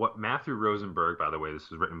out. What Matthew Rosenberg, by the way, this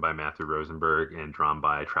is written by Matthew Rosenberg and drawn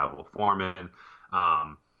by Travel Foreman.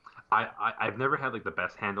 Um, I've never had like the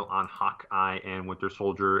best handle on Hawkeye and Winter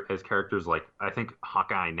Soldier as characters. Like I think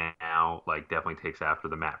Hawkeye now like definitely takes after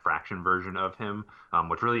the Matt Fraction version of him,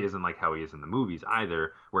 which really isn't like how he is in the movies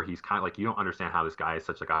either, where he's kind of like you don't understand how this guy is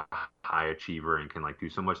such like a high achiever and can like do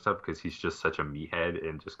so much stuff because he's just such a meathead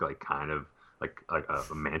and just like kind of like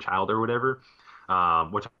a man child or whatever.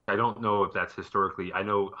 Which I don't know if that's historically. I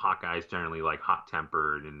know Hawkeye is generally like hot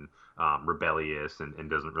tempered and rebellious and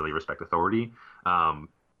doesn't really respect authority.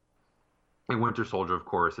 And Winter Soldier, of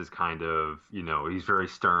course, is kind of, he's very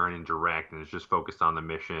stern and direct and is just focused on the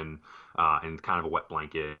mission and kind of a wet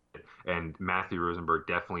blanket. And Matthew Rosenberg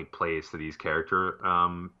definitely plays to these character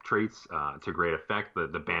traits to great effect.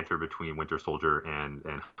 The banter between Winter Soldier and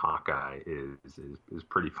Hawkeye is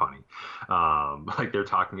pretty funny. Like they're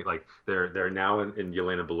talking, like they're now in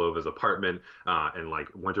Yelena Belova's apartment, and like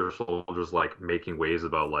Winter Soldier's like making waves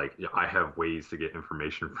about like I have ways to get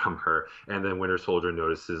information from her, and then Winter Soldier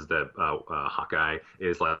notices that Hawkeye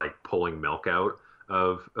is like pulling milk out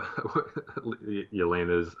of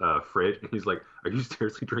Yelena's fridge, and he's like, "Are you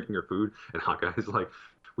seriously drinking her food?" And Hawkeye is like,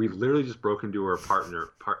 "We've literally just broken into her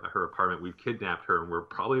apartment. We've kidnapped her, and we're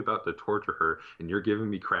probably about to torture her. And you're giving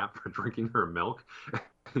me crap for drinking her milk."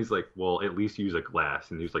 He's like, "Well, at least use a glass."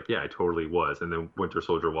 And he's like, "Yeah, I totally was." And then Winter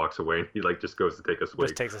Soldier walks away, and he like just goes to take a swig.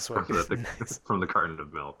 Just takes a swig Nice. From the carton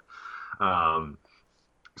of milk.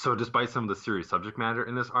 So despite some of the serious subject matter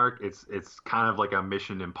in this arc, it's kind of like a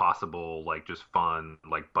Mission Impossible, like just fun,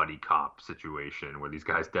 like buddy cop situation where these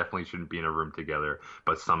guys definitely shouldn't be in a room together,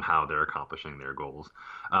 but somehow they're accomplishing their goals.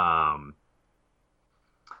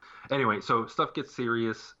 Anyway, so stuff gets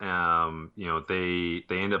serious. They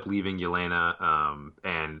end up leaving Yelena,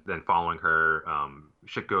 and then following her,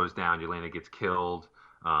 shit goes down. Yelena gets killed,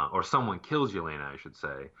 or someone kills Yelena, I should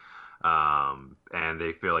say. And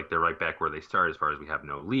they feel like they're right back where they started as far as we have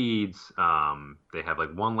no leads. They have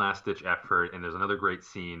like one last ditch effort, and there's another great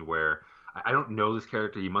scene where I don't know this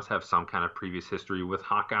character. He must have some kind of previous history with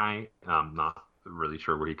Hawkeye. Not really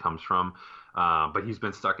sure where he comes from. But he's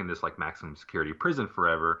been stuck in this like maximum security prison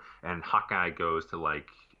forever, and Hawkeye goes to like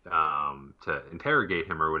to interrogate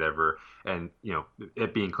him or whatever, and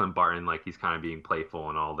it being Clint Barton, like he's kind of being playful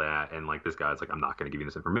and all that, and like this guy's like, "I'm not going to give you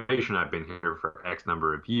this information. I've been here for X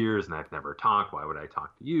number of years and I've never talked. Why would I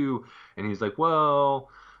talk to you?" And he's like, "Well,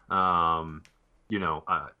 I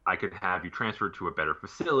could have you transferred to a better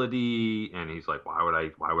facility." And he's like, "Why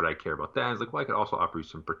would I care about that?" He's like, "Well, I could also offer you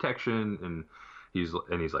some protection." And he's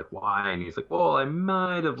like, "Why?" And he's like, "Well, I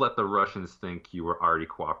might have let the Russians think you were already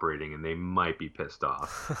cooperating, and they might be pissed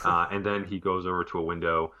off." And then he goes over to a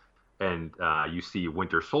window, and you see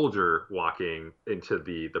Winter Soldier walking into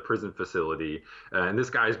the prison facility. And this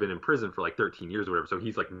guy's been in prison for like 13 years or whatever, so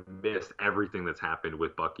he's like missed everything that's happened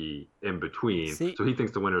with Bucky in between. So he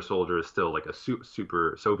thinks the Winter Soldier is still like a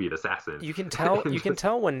super Soviet assassin. You can tell can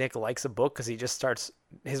tell when Nick likes a book because he just starts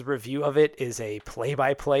his review of it is a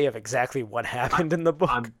play-by-play of exactly what happened in the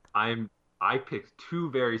book. I picked two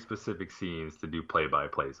very specific scenes to do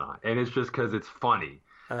play-by-plays on, and it's just because it's funny.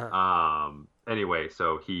 Anyway,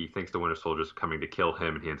 so he thinks the Winter Soldier's coming to kill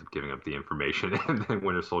him, and he ends up giving up the information. And then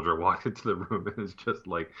Winter Soldier walks into the room and is just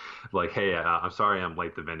like, "Hey, I'm sorry I'm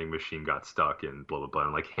late. The vending machine got stuck," and blah blah blah,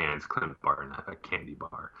 and like hands Clint Barton a candy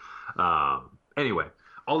bar. Anyway,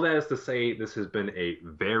 all that is to say, this has been a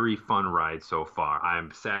very fun ride so far.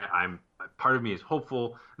 Part of me is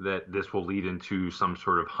hopeful that this will lead into some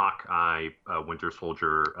sort of Hawkeye, Winter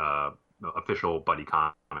Soldier official buddy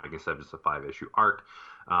comic instead of just a 5-issue arc.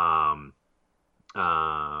 And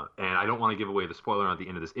I don't want to give away the spoiler at the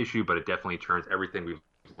end of this issue, but it definitely turns everything we've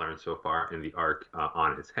learned so far in the arc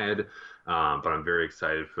on its head. But I'm very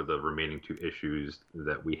excited for the remaining 2 issues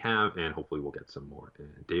that we have, and hopefully we'll get some more.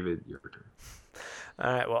 David, your turn.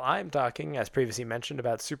 All right. Well, I'm talking, as previously mentioned,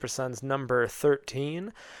 about Super Sons number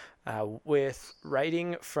 13, with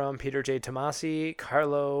writing from Peter J. Tomasi,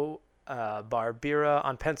 Carlo Barbera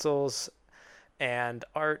on pencils, and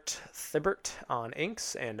Art Thibert on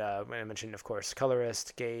inks, and I mentioned, of course,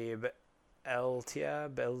 colorist Gabe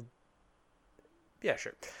Eltiab. Yeah,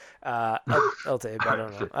 sure. Eltiab, I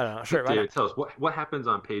don't know. Sure. David, tell us what happens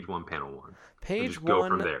on page 1, panel 1. Page just 1. Go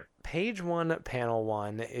from there. Page 1, panel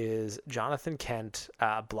 1 is Jonathan Kent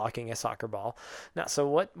blocking a soccer ball. Now, so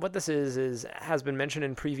what this is has been mentioned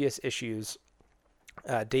in previous issues.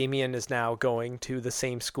 Damien is now going to the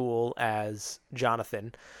same school as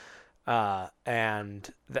Jonathan.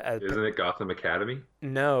 Isn't it Gotham Academy?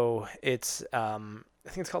 No, it's I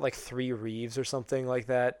think it's called like Three Reeves or something like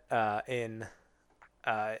that in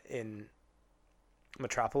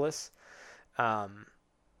Metropolis.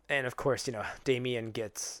 And of course, Damien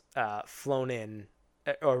gets flown in,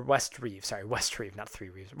 or West Reeve, not Three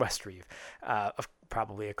Reeves, West Reeve,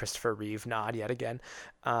 probably a Christopher Reeve nod yet again.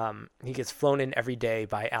 He gets flown in every day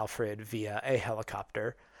by Alfred via a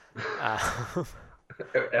helicopter.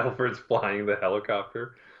 Alfred's flying the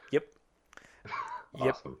helicopter. Yep.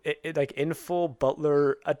 Awesome. Yep. It like in full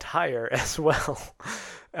butler attire as well.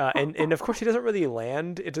 And of course he doesn't really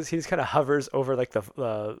land. He just kind of hovers over like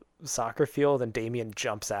the soccer field, and Damien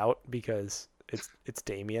jumps out because it's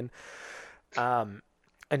Damien.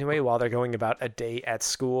 Anyway, while they're going about a day at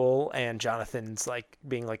school, and Jonathan's like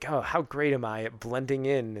being like, "Oh, how great am I at blending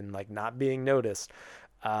in and like not being noticed?"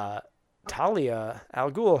 Talia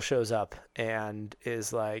Al Ghul shows up and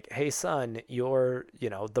is like, "Hey son, you're,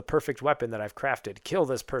 the perfect weapon that I've crafted. Kill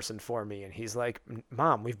this person for me." And he's like,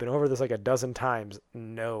 "Mom, we've been over this like a dozen times.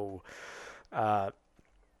 No."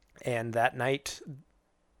 And that night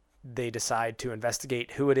they decide to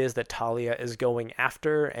investigate who it is that Talia is going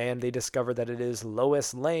after, and they discover that it is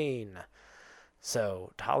Lois Lane.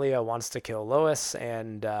 So Talia wants to kill Lois,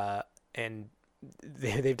 and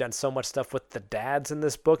they've done so much stuff with the dads in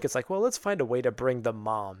this book. It's like, well, let's find a way to bring the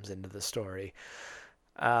moms into the story.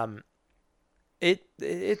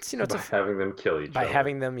 It's having them kill each other. By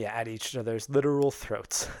having them at each other's literal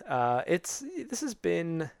throats. This has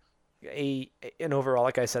been an overall,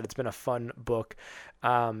 like I said, it's been a fun book.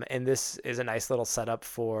 And this is a nice little setup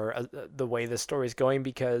for the way the story's going,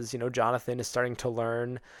 because Jonathan is starting to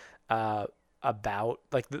learn about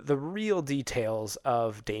like the real details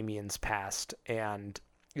of Damien's past. And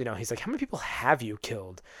he's like, "How many people have you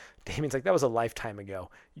killed?" Damien's like, "That was a lifetime ago.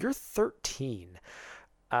 You're 13."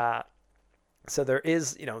 So there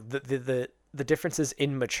is the differences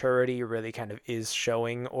in maturity really kind of is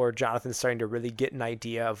showing, or Jonathan's starting to really get an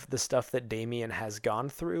idea of the stuff that Damien has gone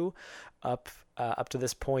through up to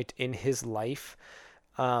this point in his life.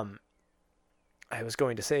 I was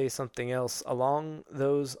going to say something else along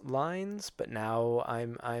those lines, but now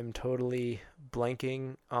I'm totally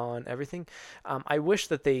blanking on everything. I wish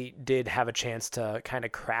that they did have a chance to kind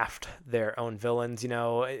of craft their own villains.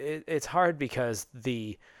 It's hard because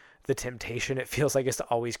the temptation, it feels like, is to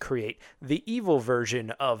always create the evil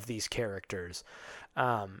version of these characters.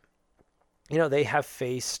 They have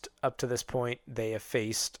faced, up to this point, they have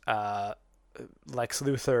faced Lex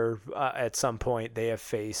Luthor at some point. They have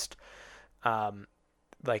faced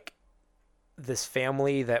like this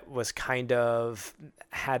family that was kind of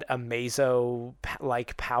had Amazo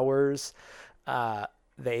like powers.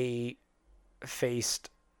 They faced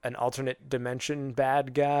an alternate dimension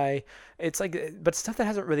bad guy. It's like, but stuff that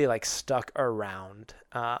hasn't really like stuck around.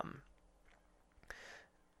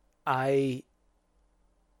 I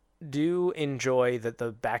do enjoy that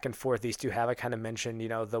the back and forth these two have. I kind of mentioned,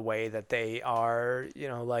 the way that they are,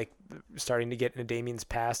 like starting to get into Damien's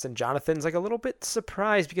past, and Jonathan's like a little bit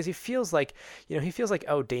surprised because he feels like,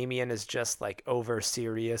 oh, Damien is just like over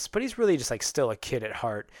serious, but he's really just like still a kid at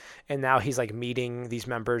heart. And now he's like meeting these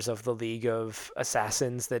members of the League of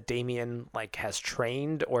Assassins that Damien like has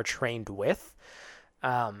trained or trained with.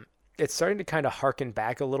 It's starting to kind of harken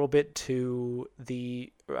back a little bit to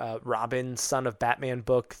the Robin, Son of Batman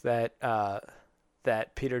book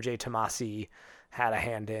that Peter J. Tomasi had a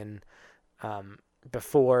hand in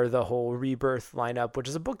before the whole Rebirth lineup, which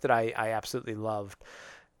is a book that I absolutely loved.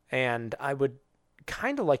 And I would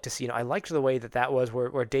kind of like to see, I liked the way that was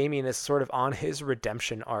where Damien is sort of on his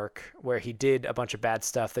redemption arc, where he did a bunch of bad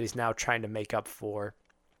stuff that he's now trying to make up for.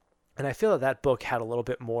 And I feel that book had a little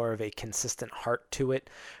bit more of a consistent heart to it.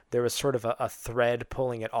 There was sort of a thread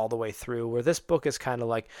pulling it all the way through, where this book is kind of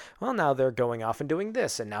like, well, now they're going off and doing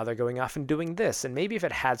this, and now they're going off and doing this. And maybe if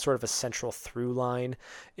it had sort of a central through line,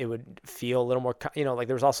 it would feel a little more, like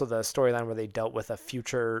there was also the storyline where they dealt with a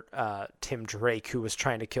future Tim Drake who was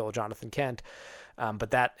trying to kill Jonathan Kent.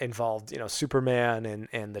 But that involved, Superman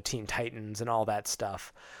and the Teen Titans and all that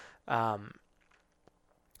stuff.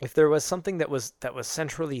 If there was something that was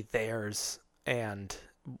centrally theirs and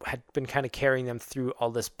had been kind of carrying them through all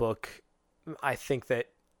this book, I think that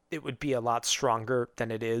it would be a lot stronger than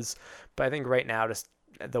it is. But I think right now, just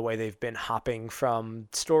the way they've been hopping from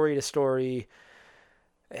story to story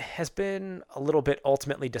has been a little bit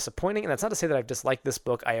ultimately disappointing. And that's not to say that I've disliked this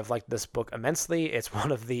book. I have liked this book immensely. It's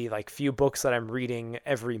one of the few books that I'm reading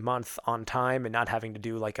every month on time and not having to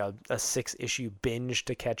do like a 6-issue binge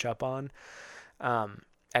to catch up on.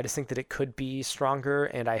 I just think that it could be stronger,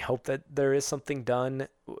 and I hope that there is something done,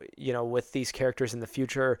 with these characters in the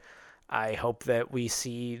future. I hope that we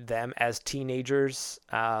see them as teenagers,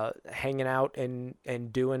 hanging out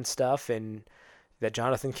and doing stuff, and that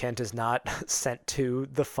Jonathan Kent is not sent to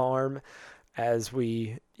the farm as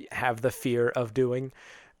we have the fear of doing.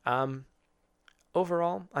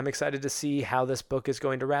 Overall, I'm excited to see how this book is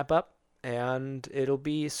going to wrap up, and it'll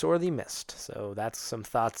be sorely missed. So that's some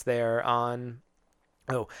thoughts there on...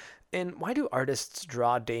 Oh, and why do artists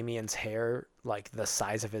draw Damien's hair like the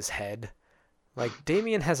size of his head? Like,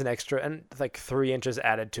 Damien has an extra, and like 3 inches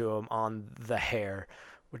added to him on the hair,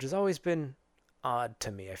 which has always been odd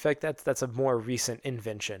to me. I feel like that's a more recent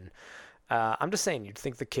invention. I'm just saying, you'd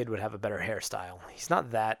think the kid would have a better hairstyle. He's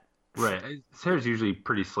not that... Right. His hair's usually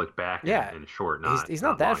pretty slicked back and short. He's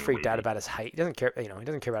not that freaked out about his height. He doesn't care. He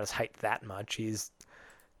doesn't care about his height that much. He's,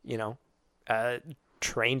 a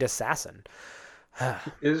trained assassin. It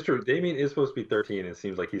is true. Damien is supposed to be 13, and it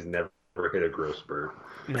seems like he's never hit a growth spurt.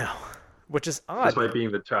 No, which is odd. Despite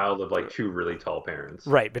being the child of like 2 really tall parents.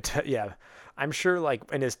 Right, but yeah, I'm sure like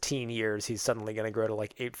in his teen years he's suddenly going to grow to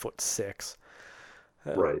like 8'6".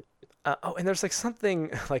 Right. And there's like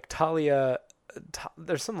something like Talia.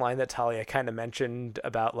 There's some line that Talia kind of mentioned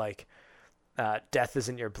about like death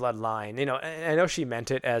isn't your bloodline. And I know she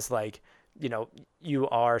meant it as like, you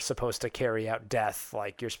are supposed to carry out death,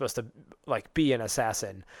 like you're supposed to like be an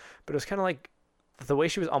assassin. But it was kind of like the way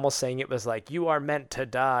she was almost saying it was like, you are meant to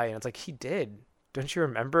die, and it's like, he did. Don't you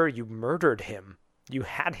remember? You murdered him. You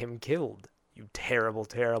had him killed. You terrible,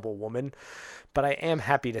 terrible woman. But I am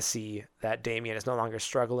happy to see that Damien is no longer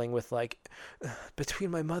struggling with like, between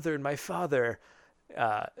my mother and my father.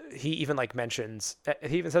 He even like mentions,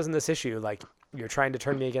 he even says in this issue, like, you're trying to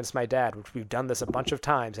turn me against my dad, which we've done this a bunch of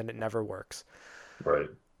times and it never works. Right.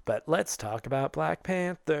 But let's talk about Black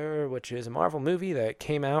Panther, which is a Marvel movie that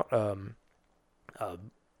came out a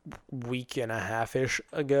week and a half-ish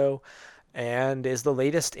ago and is the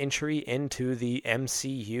latest entry into the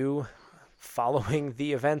MCU following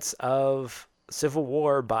the events of Civil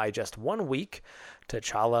War by just 1 week.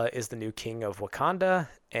 T'Challa is the new king of Wakanda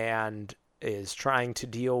and is trying to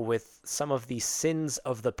deal with some of the sins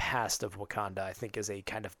of the past of Wakanda, I think is a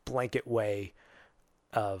kind of blanket way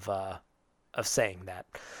of saying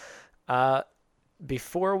that.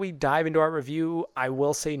 Before we dive into our review, I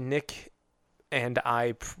will say Nick and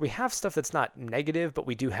we have stuff that's not negative, but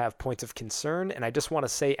we do have points of concern, and I just want to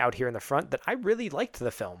say out here in the front that I really liked the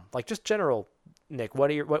film. Like, just general, Nick, what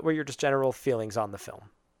were your just general feelings on the film?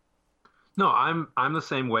 No, I'm the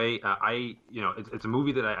same way. It's a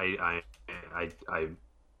movie that I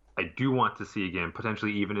do want to see again,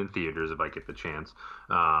 potentially even in theaters if I get the chance.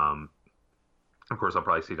 Of course, I'll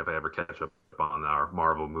probably see it if I ever catch up on our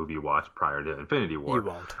Marvel movie watch prior to Infinity War. You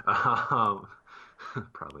won't.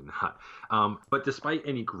 Probably not. But despite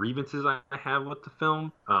any grievances I have with the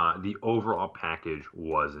film, the overall package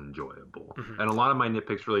was enjoyable. Mm-hmm. And a lot of my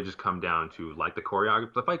nitpicks really just come down to like the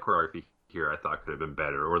fight choreography here I thought could have been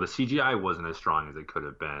better, or the CGI wasn't as strong as it could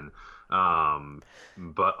have been.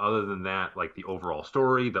 But other than that, like the overall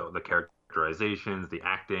story, the characterizations, the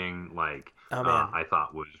acting, I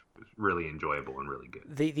thought was really enjoyable and really good.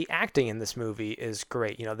 The acting in this movie is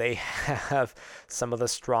great. They have some of the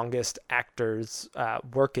strongest actors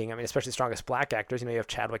working. I mean, especially the strongest black actors. You have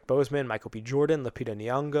Chadwick Boseman, Michael B. Jordan, Lupita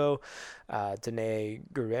Nyong'o, Danae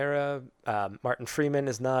Guerrera. Martin Freeman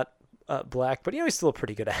is not black, but he's still a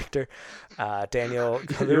pretty good actor. Daniel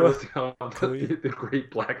Kaluuya. The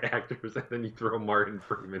great black actors, and then you throw Martin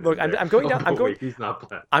Freeman. Look, I'm going down. Wait, he's not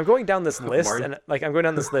black. I'm going down this list, and I'm going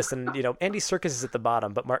down this list, and Andy Serkis is at the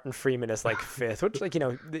bottom, but Martin Freeman is like 5th, which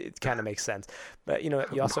it kind of makes sense. But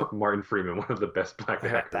you also Martin Freeman, one of the best black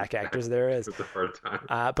actors there is. It's a hard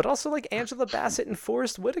time. But also like Angela Bassett and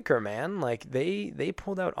Forrest Whitaker, man, like they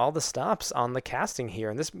pulled out all the stops on the casting here,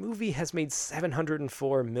 and this movie has made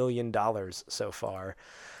 $704 million so far,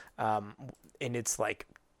 and it's like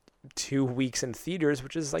 2 weeks in theaters,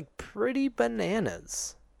 which is like pretty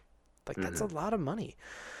bananas. Like that's a lot of money.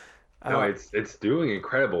 No, it's doing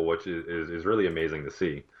incredible, which is really amazing to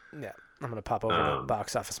see. Yeah, I'm gonna pop over to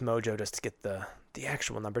Box Office Mojo just to get the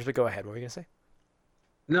actual numbers. But go ahead, what were you gonna say?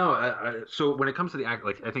 No, so when it comes to the act,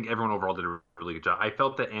 like I think everyone overall did a really good job. I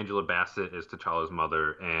felt that Angela Bassett as T'Challa's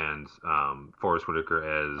mother and Forrest Whitaker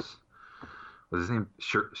as was his name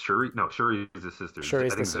Shuri? No, Shuri is his sister.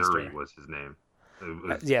 Shuri's I think the sister. Zuri was his name.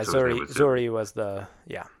 Zuri was the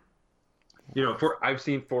I've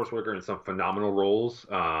seen Forrest Whitaker in some phenomenal roles.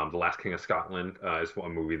 The Last King of Scotland is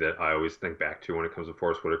one movie that I always think back to when it comes to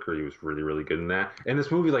Forrest Whitaker. He was really, really good in that. And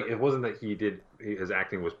this movie, like, it wasn't that his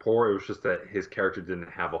acting was poor. It was just that his character didn't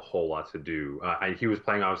have a whole lot to do. He was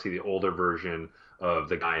playing obviously the older version of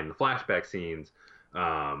the guy in the flashback scenes,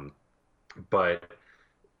 but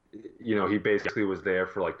he basically was there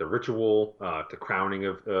for like the ritual, the crowning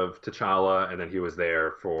of T'Challa, and then he was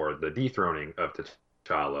there for the dethroning of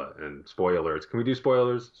T'Challa. And spoilers, can we do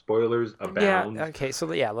spoilers? Spoilers Yeah, abound. okay,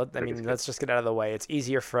 so yeah, let's just get out of the way. It's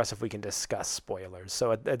easier for us if we can discuss spoilers.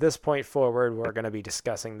 So at this point forward, we're going to be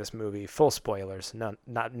discussing this movie full spoilers,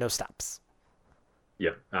 no stops.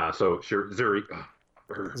 Yeah. So sure, Zuri,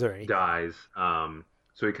 Zuri. dies.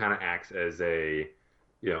 So he kind of acts as I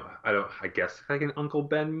guess like an Uncle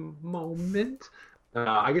Ben moment.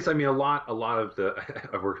 I guess, I mean, a lot of the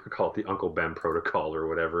we're gonna call it the Uncle Ben protocol or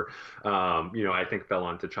whatever. I think fell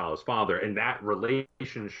on T'Challa's father, and that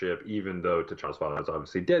relationship, even though T'Challa's father is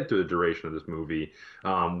obviously dead through the duration of this movie,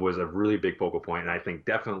 was a really big focal point. And I think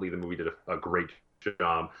definitely the movie did a great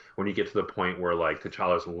job when you get to the point where like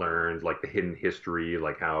T'Challa's learned like the hidden history,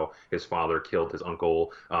 like how his father killed his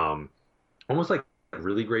uncle. Almost like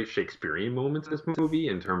really great Shakespearean moments in this movie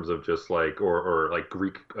in terms of just like or like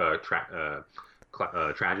Greek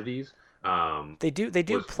tragedies. They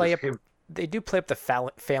do play up him. they do play up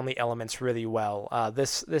the family elements really well.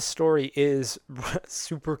 This story is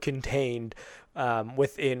super contained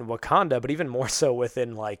within Wakanda, but even more so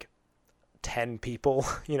within like 10 people.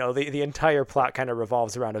 The entire plot kind of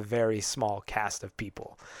revolves around a very small cast of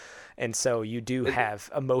people, and so you do have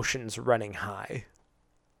emotions running high.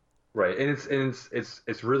 Right, and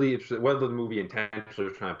it's really interesting whether the movie intentionally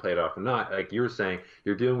was trying to play it off or not. Like you were saying,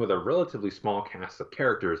 you're dealing with a relatively small cast of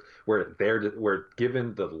characters where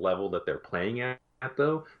given the level that they're playing at,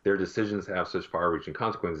 though, their decisions have such far-reaching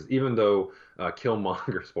consequences. Even though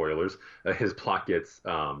Killmonger, spoilers, his plot gets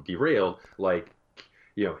derailed, like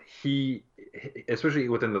he, especially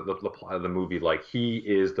within the plot of the movie, like he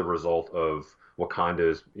is the result of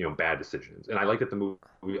Wakanda's bad decisions. And I like that the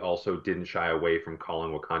movie also didn't shy away from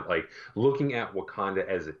calling Wakanda, like looking at Wakanda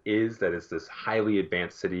as it is, that it's this highly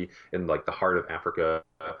advanced city in like the heart of Africa,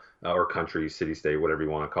 or country, city, state, whatever you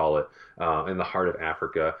want to call it, in the heart of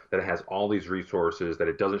Africa, that it has all these resources, that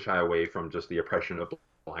it doesn't shy away from just the oppression of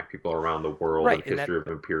Black people around the world, Right, and history of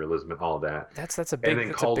imperialism and all that. That's a And big then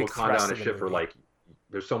that's a called big Wakanda thrust on a of the ship for movie. like,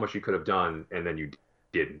 there's so much you could have done, and then you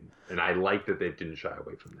didn't. And I like that they didn't shy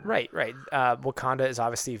away from that. Right. Wakanda is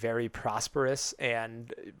obviously very prosperous,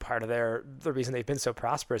 and part of the reason they've been so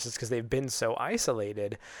prosperous is because they've been so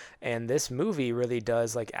isolated. And this movie really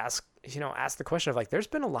does like ask the question of like, there's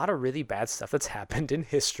been a lot of really bad stuff that's happened in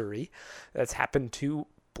history, that's happened to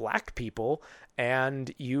Black people,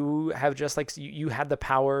 and you have just like you had the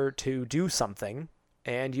power to do something,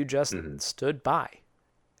 and you just stood by.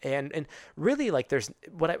 And really, like, there's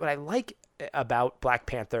what I like about Black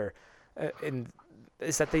Panther,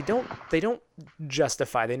 is that they don't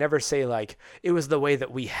justify. They never say like it was the way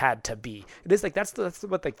that we had to be. It is like that's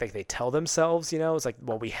what they tell themselves. It's like,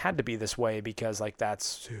 well, we had to be this way because like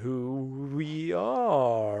that's who we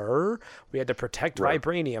are. We had to protect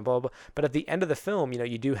vibranium, blah, blah, blah. But at the end of the film,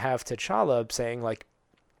 you do have T'Challa saying like,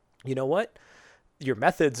 you know what, your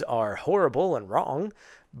methods are horrible and wrong,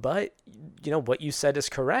 but what you said is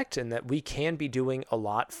correct, and that we can be doing a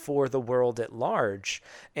lot for the world at large.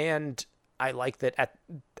 And I like that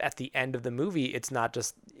at the end of the movie, it's not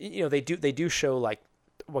just they do show like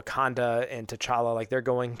Wakanda and T'Challa, like they're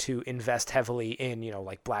going to invest heavily in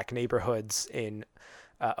like Black neighborhoods in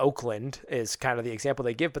Oakland is kind of the example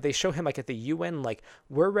they give, but they show him like at the UN, like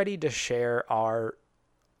we're ready to share our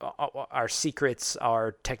secrets,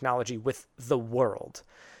 our technology with the world.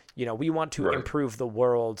 We want to improve the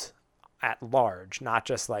world at large, not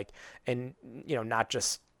just like, and not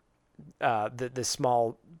just the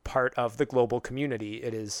small part of the global community.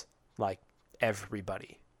 It is like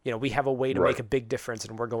everybody. We have a way to make a big difference,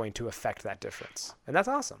 and we're going to affect that difference, and that's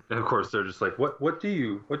awesome. And of course, they're just like, what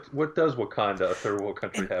does Wakanda, a third world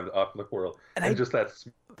country, have to offer the world? And just that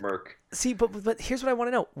smirk. See, but here's what I want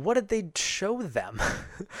to know: what did they show them?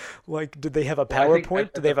 Like, did they have a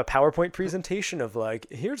PowerPoint? Did they have a PowerPoint presentation of like,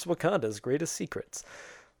 here's Wakanda's greatest secrets?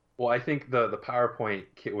 Well, I think the PowerPoint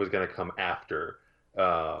kit was going to come after.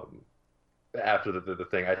 After the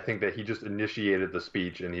thing, I think that he just initiated the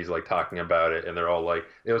speech, and he's like talking about it, and they're all like,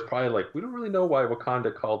 it was probably like, we don't really know why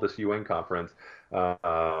Wakanda called this UN conference,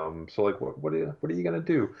 so like, what are you gonna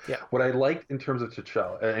do? Yeah. What I liked in terms of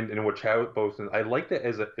T'Challa and what Chadwick Boseman, I liked that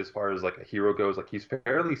as far as like a hero goes, like he's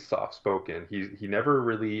fairly soft spoken. He never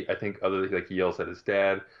really, I think, other than like he yells at his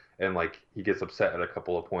dad and like he gets upset at a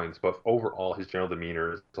couple of points, but overall his general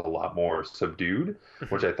demeanor is a lot more subdued,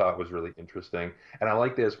 which I thought was really interesting. And I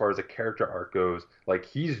like that as far as the character arc goes, like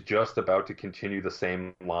he's just about to continue the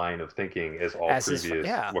same line of thinking as all previous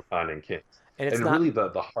Wakandan kings. And it's and not... really the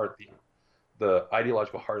heart, the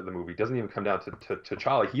ideological heart of the movie doesn't even come down to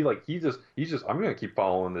T'Challa. He's just I'm gonna keep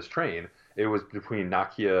following this train. It was between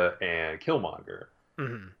Nakia and Killmonger.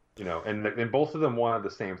 Mm-hmm. You know, and both of them wanted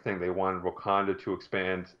the same thing. They wanted Wakanda to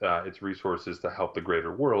expand its resources to help the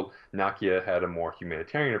greater world. Nakia had a more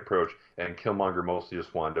humanitarian approach, and Killmonger mostly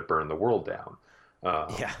just wanted to burn the world down.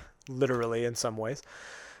 Yeah, literally in some ways.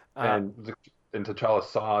 And T'Challa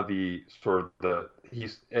saw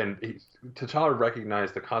T'Challa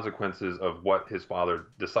recognized the consequences of what his father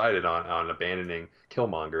decided on abandoning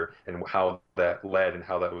Killmonger, and how that led, and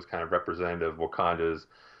how that was kind of representative of Wakanda's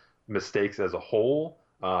mistakes as a whole.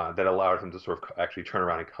 That allowed him to sort of actually turn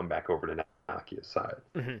around and come back over to Nakia's side.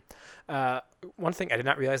 Mm-hmm. One thing, I did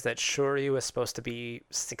not realize that Shuri was supposed to be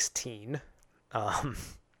 16.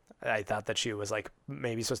 I thought that she was like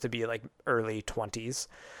maybe supposed to be like early 20s.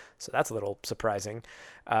 So that's a little surprising,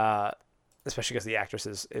 especially because the actress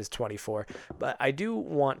is 24. But I do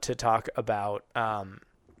want to talk about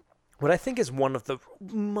what I think is one of the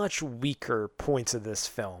much weaker points of this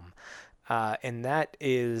film. And that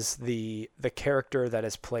is the character that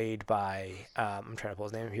is played by, I'm trying to pull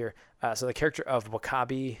his name here. So the character of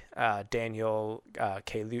W'Kabi, Daniel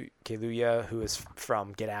Kaluuya, who is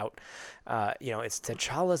from Get Out. It's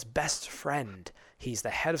T'Challa's best friend. He's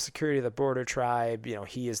the head of security of the border tribe.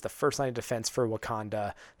 He is the first line of defense for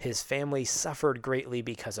Wakanda. His family suffered greatly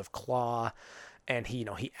because of Claw. And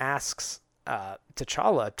he asks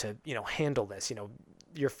T'Challa to, handle this.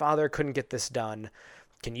 Your father couldn't get this done.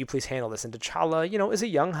 Can you please handle this? And T'Challa, is a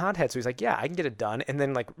young hothead. So he's like, yeah, I can get it done. And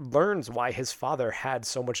then learns why his father had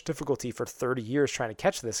so much difficulty for 30 years trying to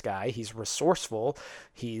catch this guy. He's resourceful.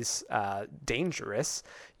 He's dangerous.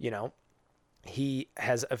 He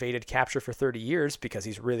has evaded capture for 30 years because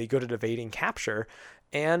he's really good at evading capture.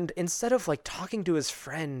 And instead of talking to his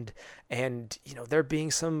friend and, there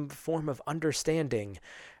being some form of understanding,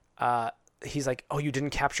 he's like, oh, you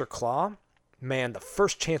didn't capture Claw? Man, the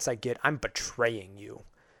first chance I get, I'm betraying you.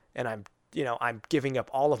 And I'm giving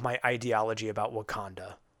up all of my ideology about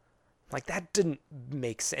Wakanda. That didn't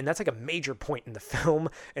make sense. And that's a major point in the film,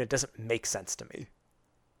 and it doesn't make sense to me.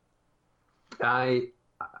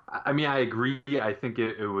 I mean, I agree. I think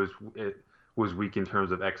it was weak in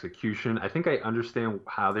terms of execution. I think I understand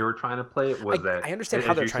how they were trying to play it. I understand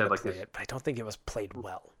how they're trying to play it, but I don't think it was played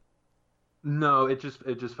well. No, it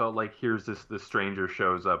just felt like here's this stranger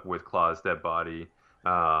shows up with Claw's dead body,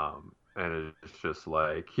 and it's just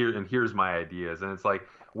like here's my ideas, and it's like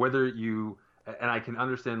whether you and I can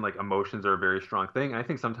understand emotions are a very strong thing. And I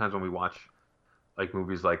think sometimes when we watch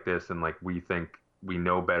movies like this and we think we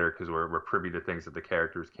know better because we're privy to things that the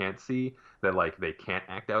characters can't see, that they can't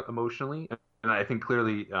act out emotionally. And I think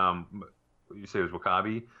clearly, you say it was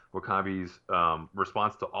W'Kabi. W'Kabi's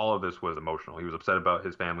response to all of this was emotional. He was upset about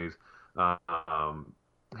his family's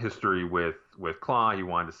history with Claw. He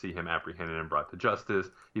wanted to see him apprehended and brought to justice.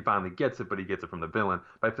 He finally gets it, but he gets it from the villain.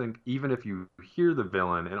 But I think even if you hear the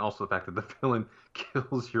villain, and also the fact that the villain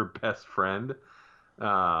kills your best friend,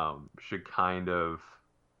 should kind of,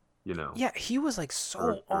 Yeah, he was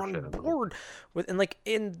so on board with,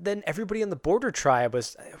 and then everybody in the border tribe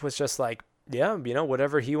was just like, yeah,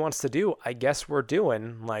 whatever he wants to do, I guess we're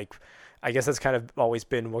doing. I guess that's kind of always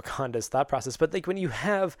been Wakanda's thought process. But when you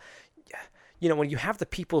have, when you have the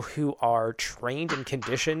people who are trained and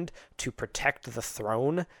conditioned to protect the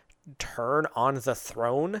throne turn on the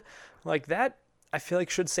throne, that, I feel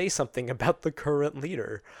should say something about the current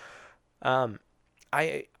leader.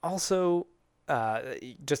 I also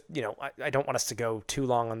just, I don't want us to go too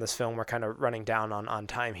long on this film. We're kind of running down on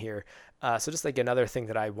time here. So just another thing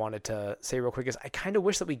that I wanted to say real quick is I kind of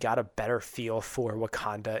wish that we got a better feel for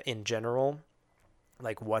Wakanda in general.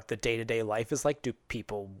 What the day-to-day life is like. Do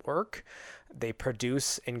people work? They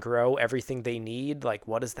produce and grow everything they need.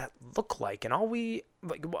 What does that look like? And all we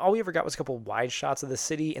ever got was a couple wide shots of the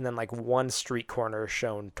city, and then one street corner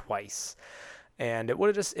shown twice. And it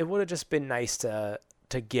would have just been nice to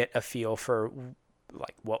get a feel for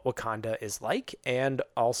what Wakanda is like, and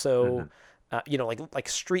also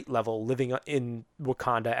street level living in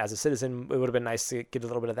Wakanda as a citizen. It would have been nice to get a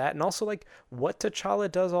little bit of that, and also what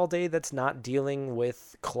T'Challa does all day that's not dealing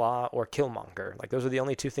with Claw or Killmonger. Those are the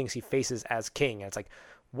only two things he faces as king, and it's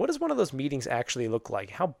what does one of those meetings actually look like?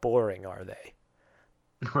 How boring are they?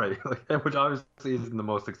 Right, which obviously isn't the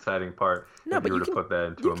most exciting part. No, if but you were to put that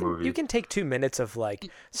into a movie. You can take 2 minutes of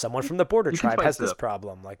someone from the border tribe has this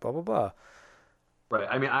problem, blah blah blah. Right.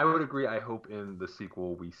 I mean, I would agree. I hope in the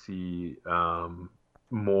sequel we see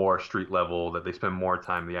more street level, that they spend more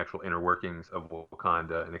time in the actual inner workings of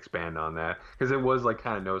Wakanda and expand on that. Because it was like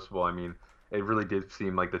kind of noticeable. I mean, it really did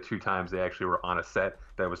seem like the two times they actually were on a set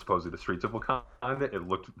that was supposedly the streets of Wakanda, it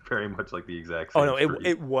looked very much like the exact Oh same no, street.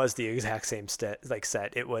 it was the exact same set.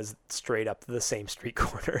 It was straight up the same street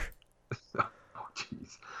corner. Oh,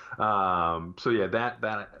 jeez. So yeah, that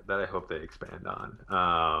I hope they expand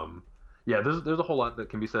on. Yeah, there's a whole lot that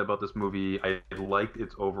can be said about this movie. I liked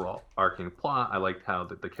its overall arcing plot. I liked how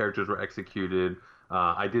the characters were executed.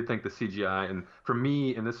 I did think the CGI, and for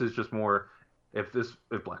me, and this is just more, if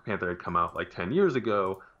Black Panther had come out like 10 years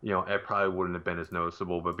ago, it probably wouldn't have been as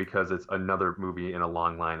noticeable. But because it's another movie in a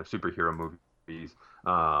long line of superhero movies,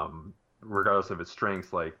 regardless of its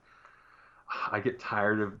strengths, like I get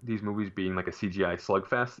tired of these movies being like a CGI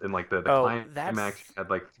slugfest, and like the climax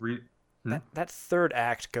had like three. That third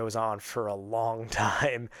act goes on for a long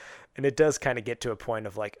time, and it does kind of get to a point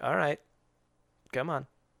of like, all right, come on,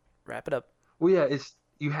 wrap it up. Well, yeah, it's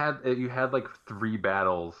you had like three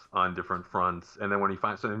battles on different fronts, and then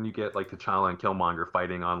then you get like T'Challa and Killmonger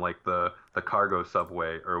fighting on like the cargo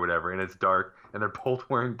subway or whatever, and it's dark, and they're both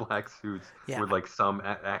wearing black suits with like some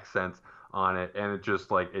accents on it, and it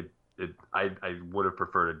just like I would have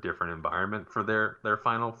preferred a different environment for their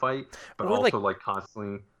final fight, but Or, also like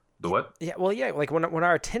constantly. The what? Yeah, well, yeah, like when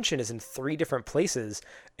our attention is in three different places,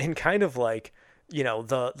 and kind of like,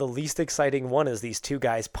 the least exciting one is these two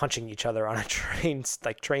guys punching each other on a train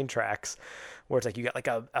tracks, where it's like you got like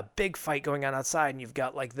a big fight going on outside, and you've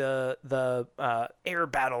got like the air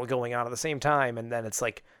battle going on at the same time, and then it's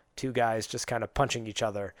like two guys just kind of punching each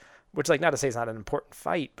other, which, like, not to say it's not an important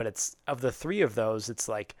fight, but it's, of the three of those, it's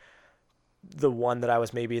like the one that I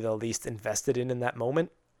was maybe the least invested in that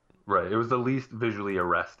moment. Right. It was the least visually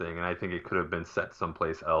arresting, and I think it could have been set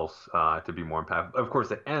someplace else to be more impactful. Of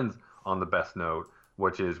course, it ends on the best note,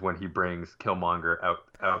 which is when he brings Killmonger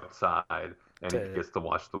outside, and he gets to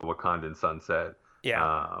watch the Wakandan sunset.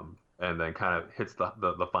 Yeah. And then kind of hits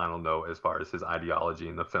the final note as far as his ideology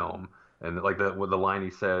in the film. And like the line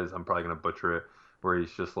he says, I'm probably gonna butcher it, where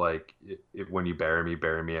he's just like, "When you bury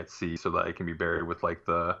me at sea, so that I can be buried with like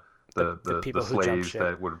the people who slaves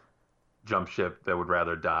that would." Jump ship that would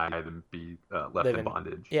rather die than be left in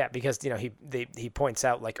bondage. Yeah, because he points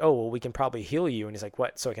out like, oh well, we can probably heal you, and he's like,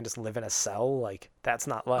 what? So I can just live in a cell? Like, that's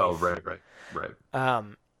not life. Oh, right.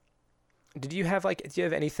 Do you have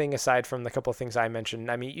anything aside from the couple of things I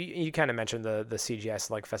mentioned? I mean, you kind of mentioned the CGI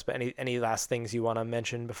slugfest, but any last things you want to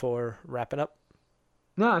mention before wrapping up?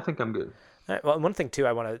 No, I think I'm good. All right, well, one thing too,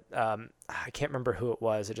 I want to I can't remember who it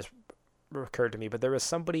was. It just occurred to me, but there was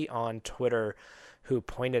somebody on Twitter who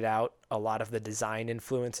pointed out a lot of the design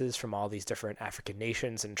influences from all these different African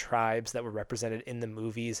nations and tribes that were represented in the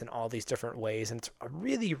movies in all these different ways. And it's a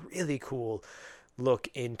really, really cool look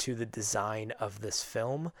into the design of this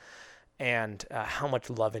film, and how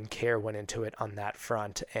much love and care went into it on that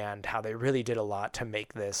front, and how they really did a lot to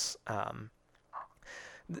make this,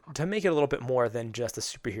 to make it a little bit more than just a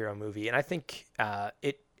superhero movie. And I think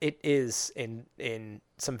it is in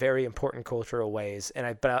some very important cultural ways,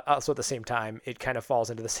 but also at the same time, it kind of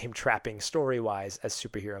falls into the same trapping story-wise as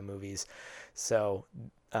superhero movies. So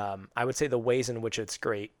I would say the ways in which it's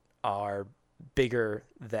great are bigger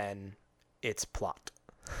than its plot.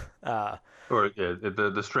 The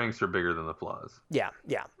strengths are bigger than the flaws. Yeah.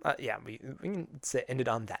 We can end it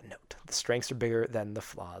on that note. The strengths are bigger than the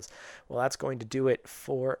flaws. Well, that's going to do it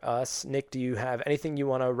for us. Nick, do you have anything you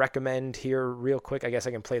want to recommend here, real quick? I guess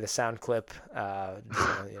I can play the sound clip.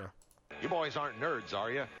 You boys aren't nerds,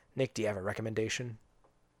 are you? Nick, do you have a recommendation?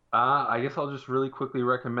 I guess I'll just really quickly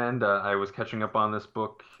recommend. I was catching up on this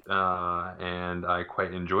book, and I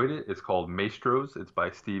quite enjoyed it. It's called Maestros. It's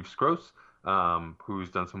by Steve Skroce, who's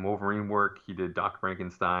done some Wolverine work. He did Dr.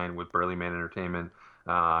 Frankenstein with Burly Man Entertainment,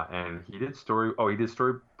 and he did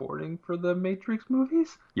storyboarding for the Matrix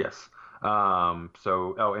movies. Yes. And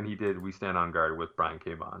he did We Stand on Guard with Brian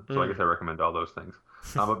K. Vaughan. So I guess I recommend all those things.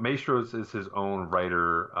 But Maestros is his own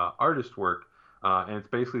writer, artist work. And it's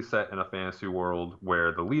basically set in a fantasy world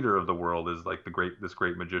where the leader of the world is like this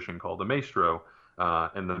great magician called the Maestro,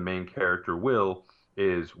 and the main character Will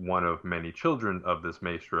is one of many children of this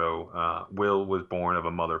Maestro. Will was born of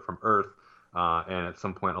a mother from Earth, and at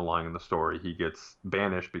some point along in the story, he gets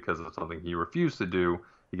banished because of something he refused to do.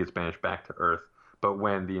 He gets banished back to Earth. But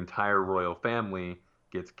when the entire royal family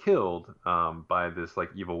gets killed by this like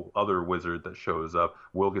evil other wizard that shows up,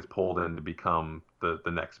 Will gets pulled in to become the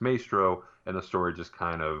next Maestro, and the story just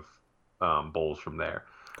kind of bowls from there.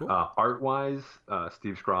 Cool. Art-wise,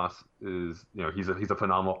 Steve Skroce is he's a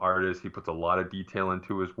phenomenal artist. He puts a lot of detail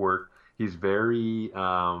into his work. he's very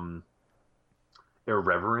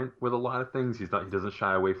irreverent with a lot of things. He doesn't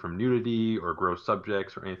shy away from nudity or gross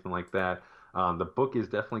subjects or anything like that. The book is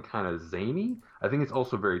definitely kind of zany. I think it's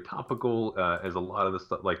also very topical, as a lot of the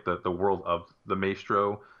stuff, like the world of the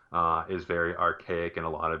Maestro, is very archaic in a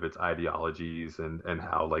lot of its ideologies and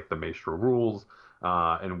how like the Maestro rules.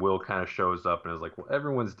 And Will kind of shows up and is like, well,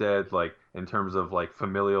 everyone's dead. Like in terms of like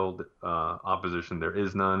familial opposition, there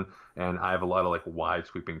is none. And I have a lot of like wide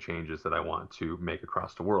sweeping changes that I want to make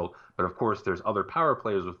across the world. But of course, there's other power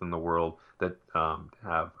players within the world that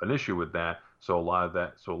have an issue with that. So a lot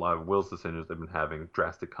of Will's decisions have been having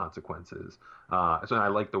drastic consequences. So I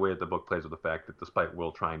like the way that the book plays with the fact that despite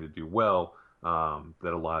Will trying to do well,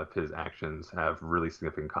 that a lot of his actions have really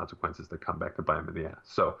significant consequences that come back to bite him in the ass.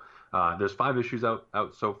 So there's 5 issues out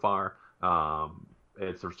so far.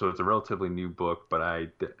 It's a relatively new book,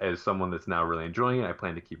 but as someone that's now really enjoying it, I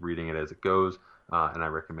plan to keep reading it as it goes, and I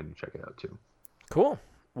recommend you check it out too. Cool.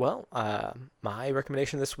 Well, my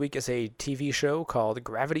recommendation this week is a TV show called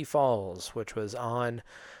Gravity Falls, which was on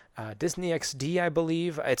Disney XD, I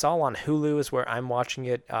believe. It's all on Hulu is where I'm watching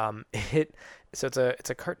it. So it's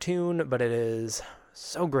a cartoon, but it is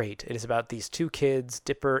so great. It is about these 2 kids,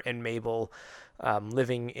 Dipper and Mabel,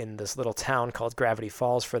 living in this little town called Gravity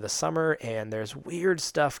Falls for the summer, and there's weird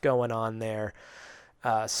stuff going on there.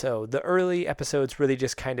 So the early episodes really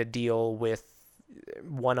just kind of deal with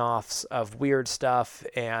one-offs of weird stuff,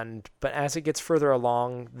 but as it gets further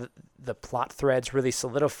along, the plot threads really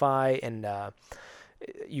solidify, and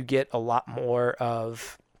you get a lot more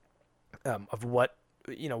of what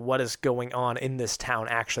is going on in this town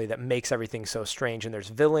actually that makes everything so strange. And there's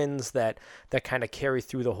villains that kind of carry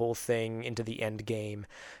through the whole thing into the end game.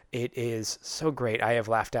 It is so great. I have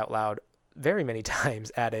laughed out loud very many times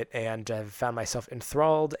at it, and I've found myself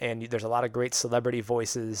enthralled, and there's a lot of great celebrity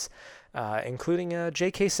voices, including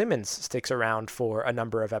J.K. Simmons sticks around for a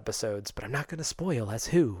number of episodes, but I'm not going to spoil as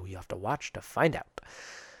who. You have to watch to find out.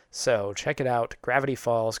 So check it out. Gravity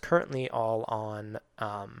Falls, currently all on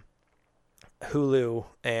Hulu,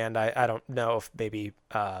 and I don't know if maybe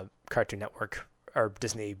Cartoon Network or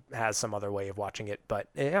Disney has some other way of watching it, but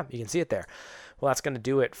yeah, you can see it there. Well, that's going to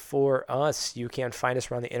do it for us. You can find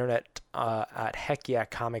us around the internet at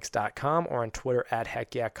heckyeahcomics.com or on Twitter at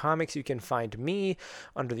heckyeahcomics. You can find me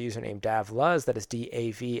under the username Davluz, that is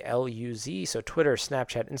DAVLUZ. So Twitter,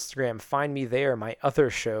 Snapchat, Instagram, find me there. My other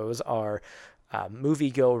shows are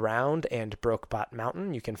Movie Go Round and Brokebot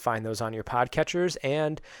Mountain. You can find those on your podcatchers,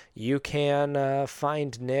 and you can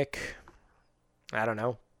find Nick, I don't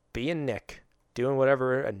know, being Nick, doing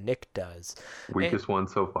whatever a Nick does. Weakest one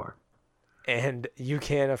so far. And you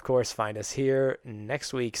can, of course, find us here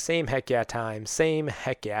next week. Same Heck Yeah time, same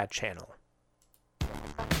Heck Yeah channel.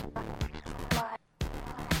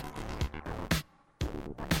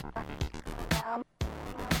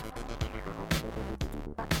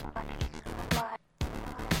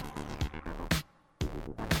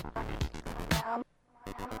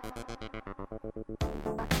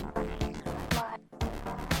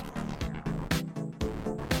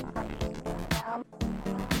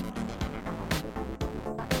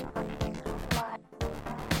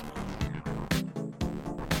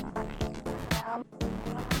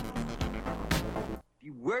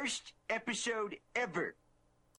 Worst episode ever.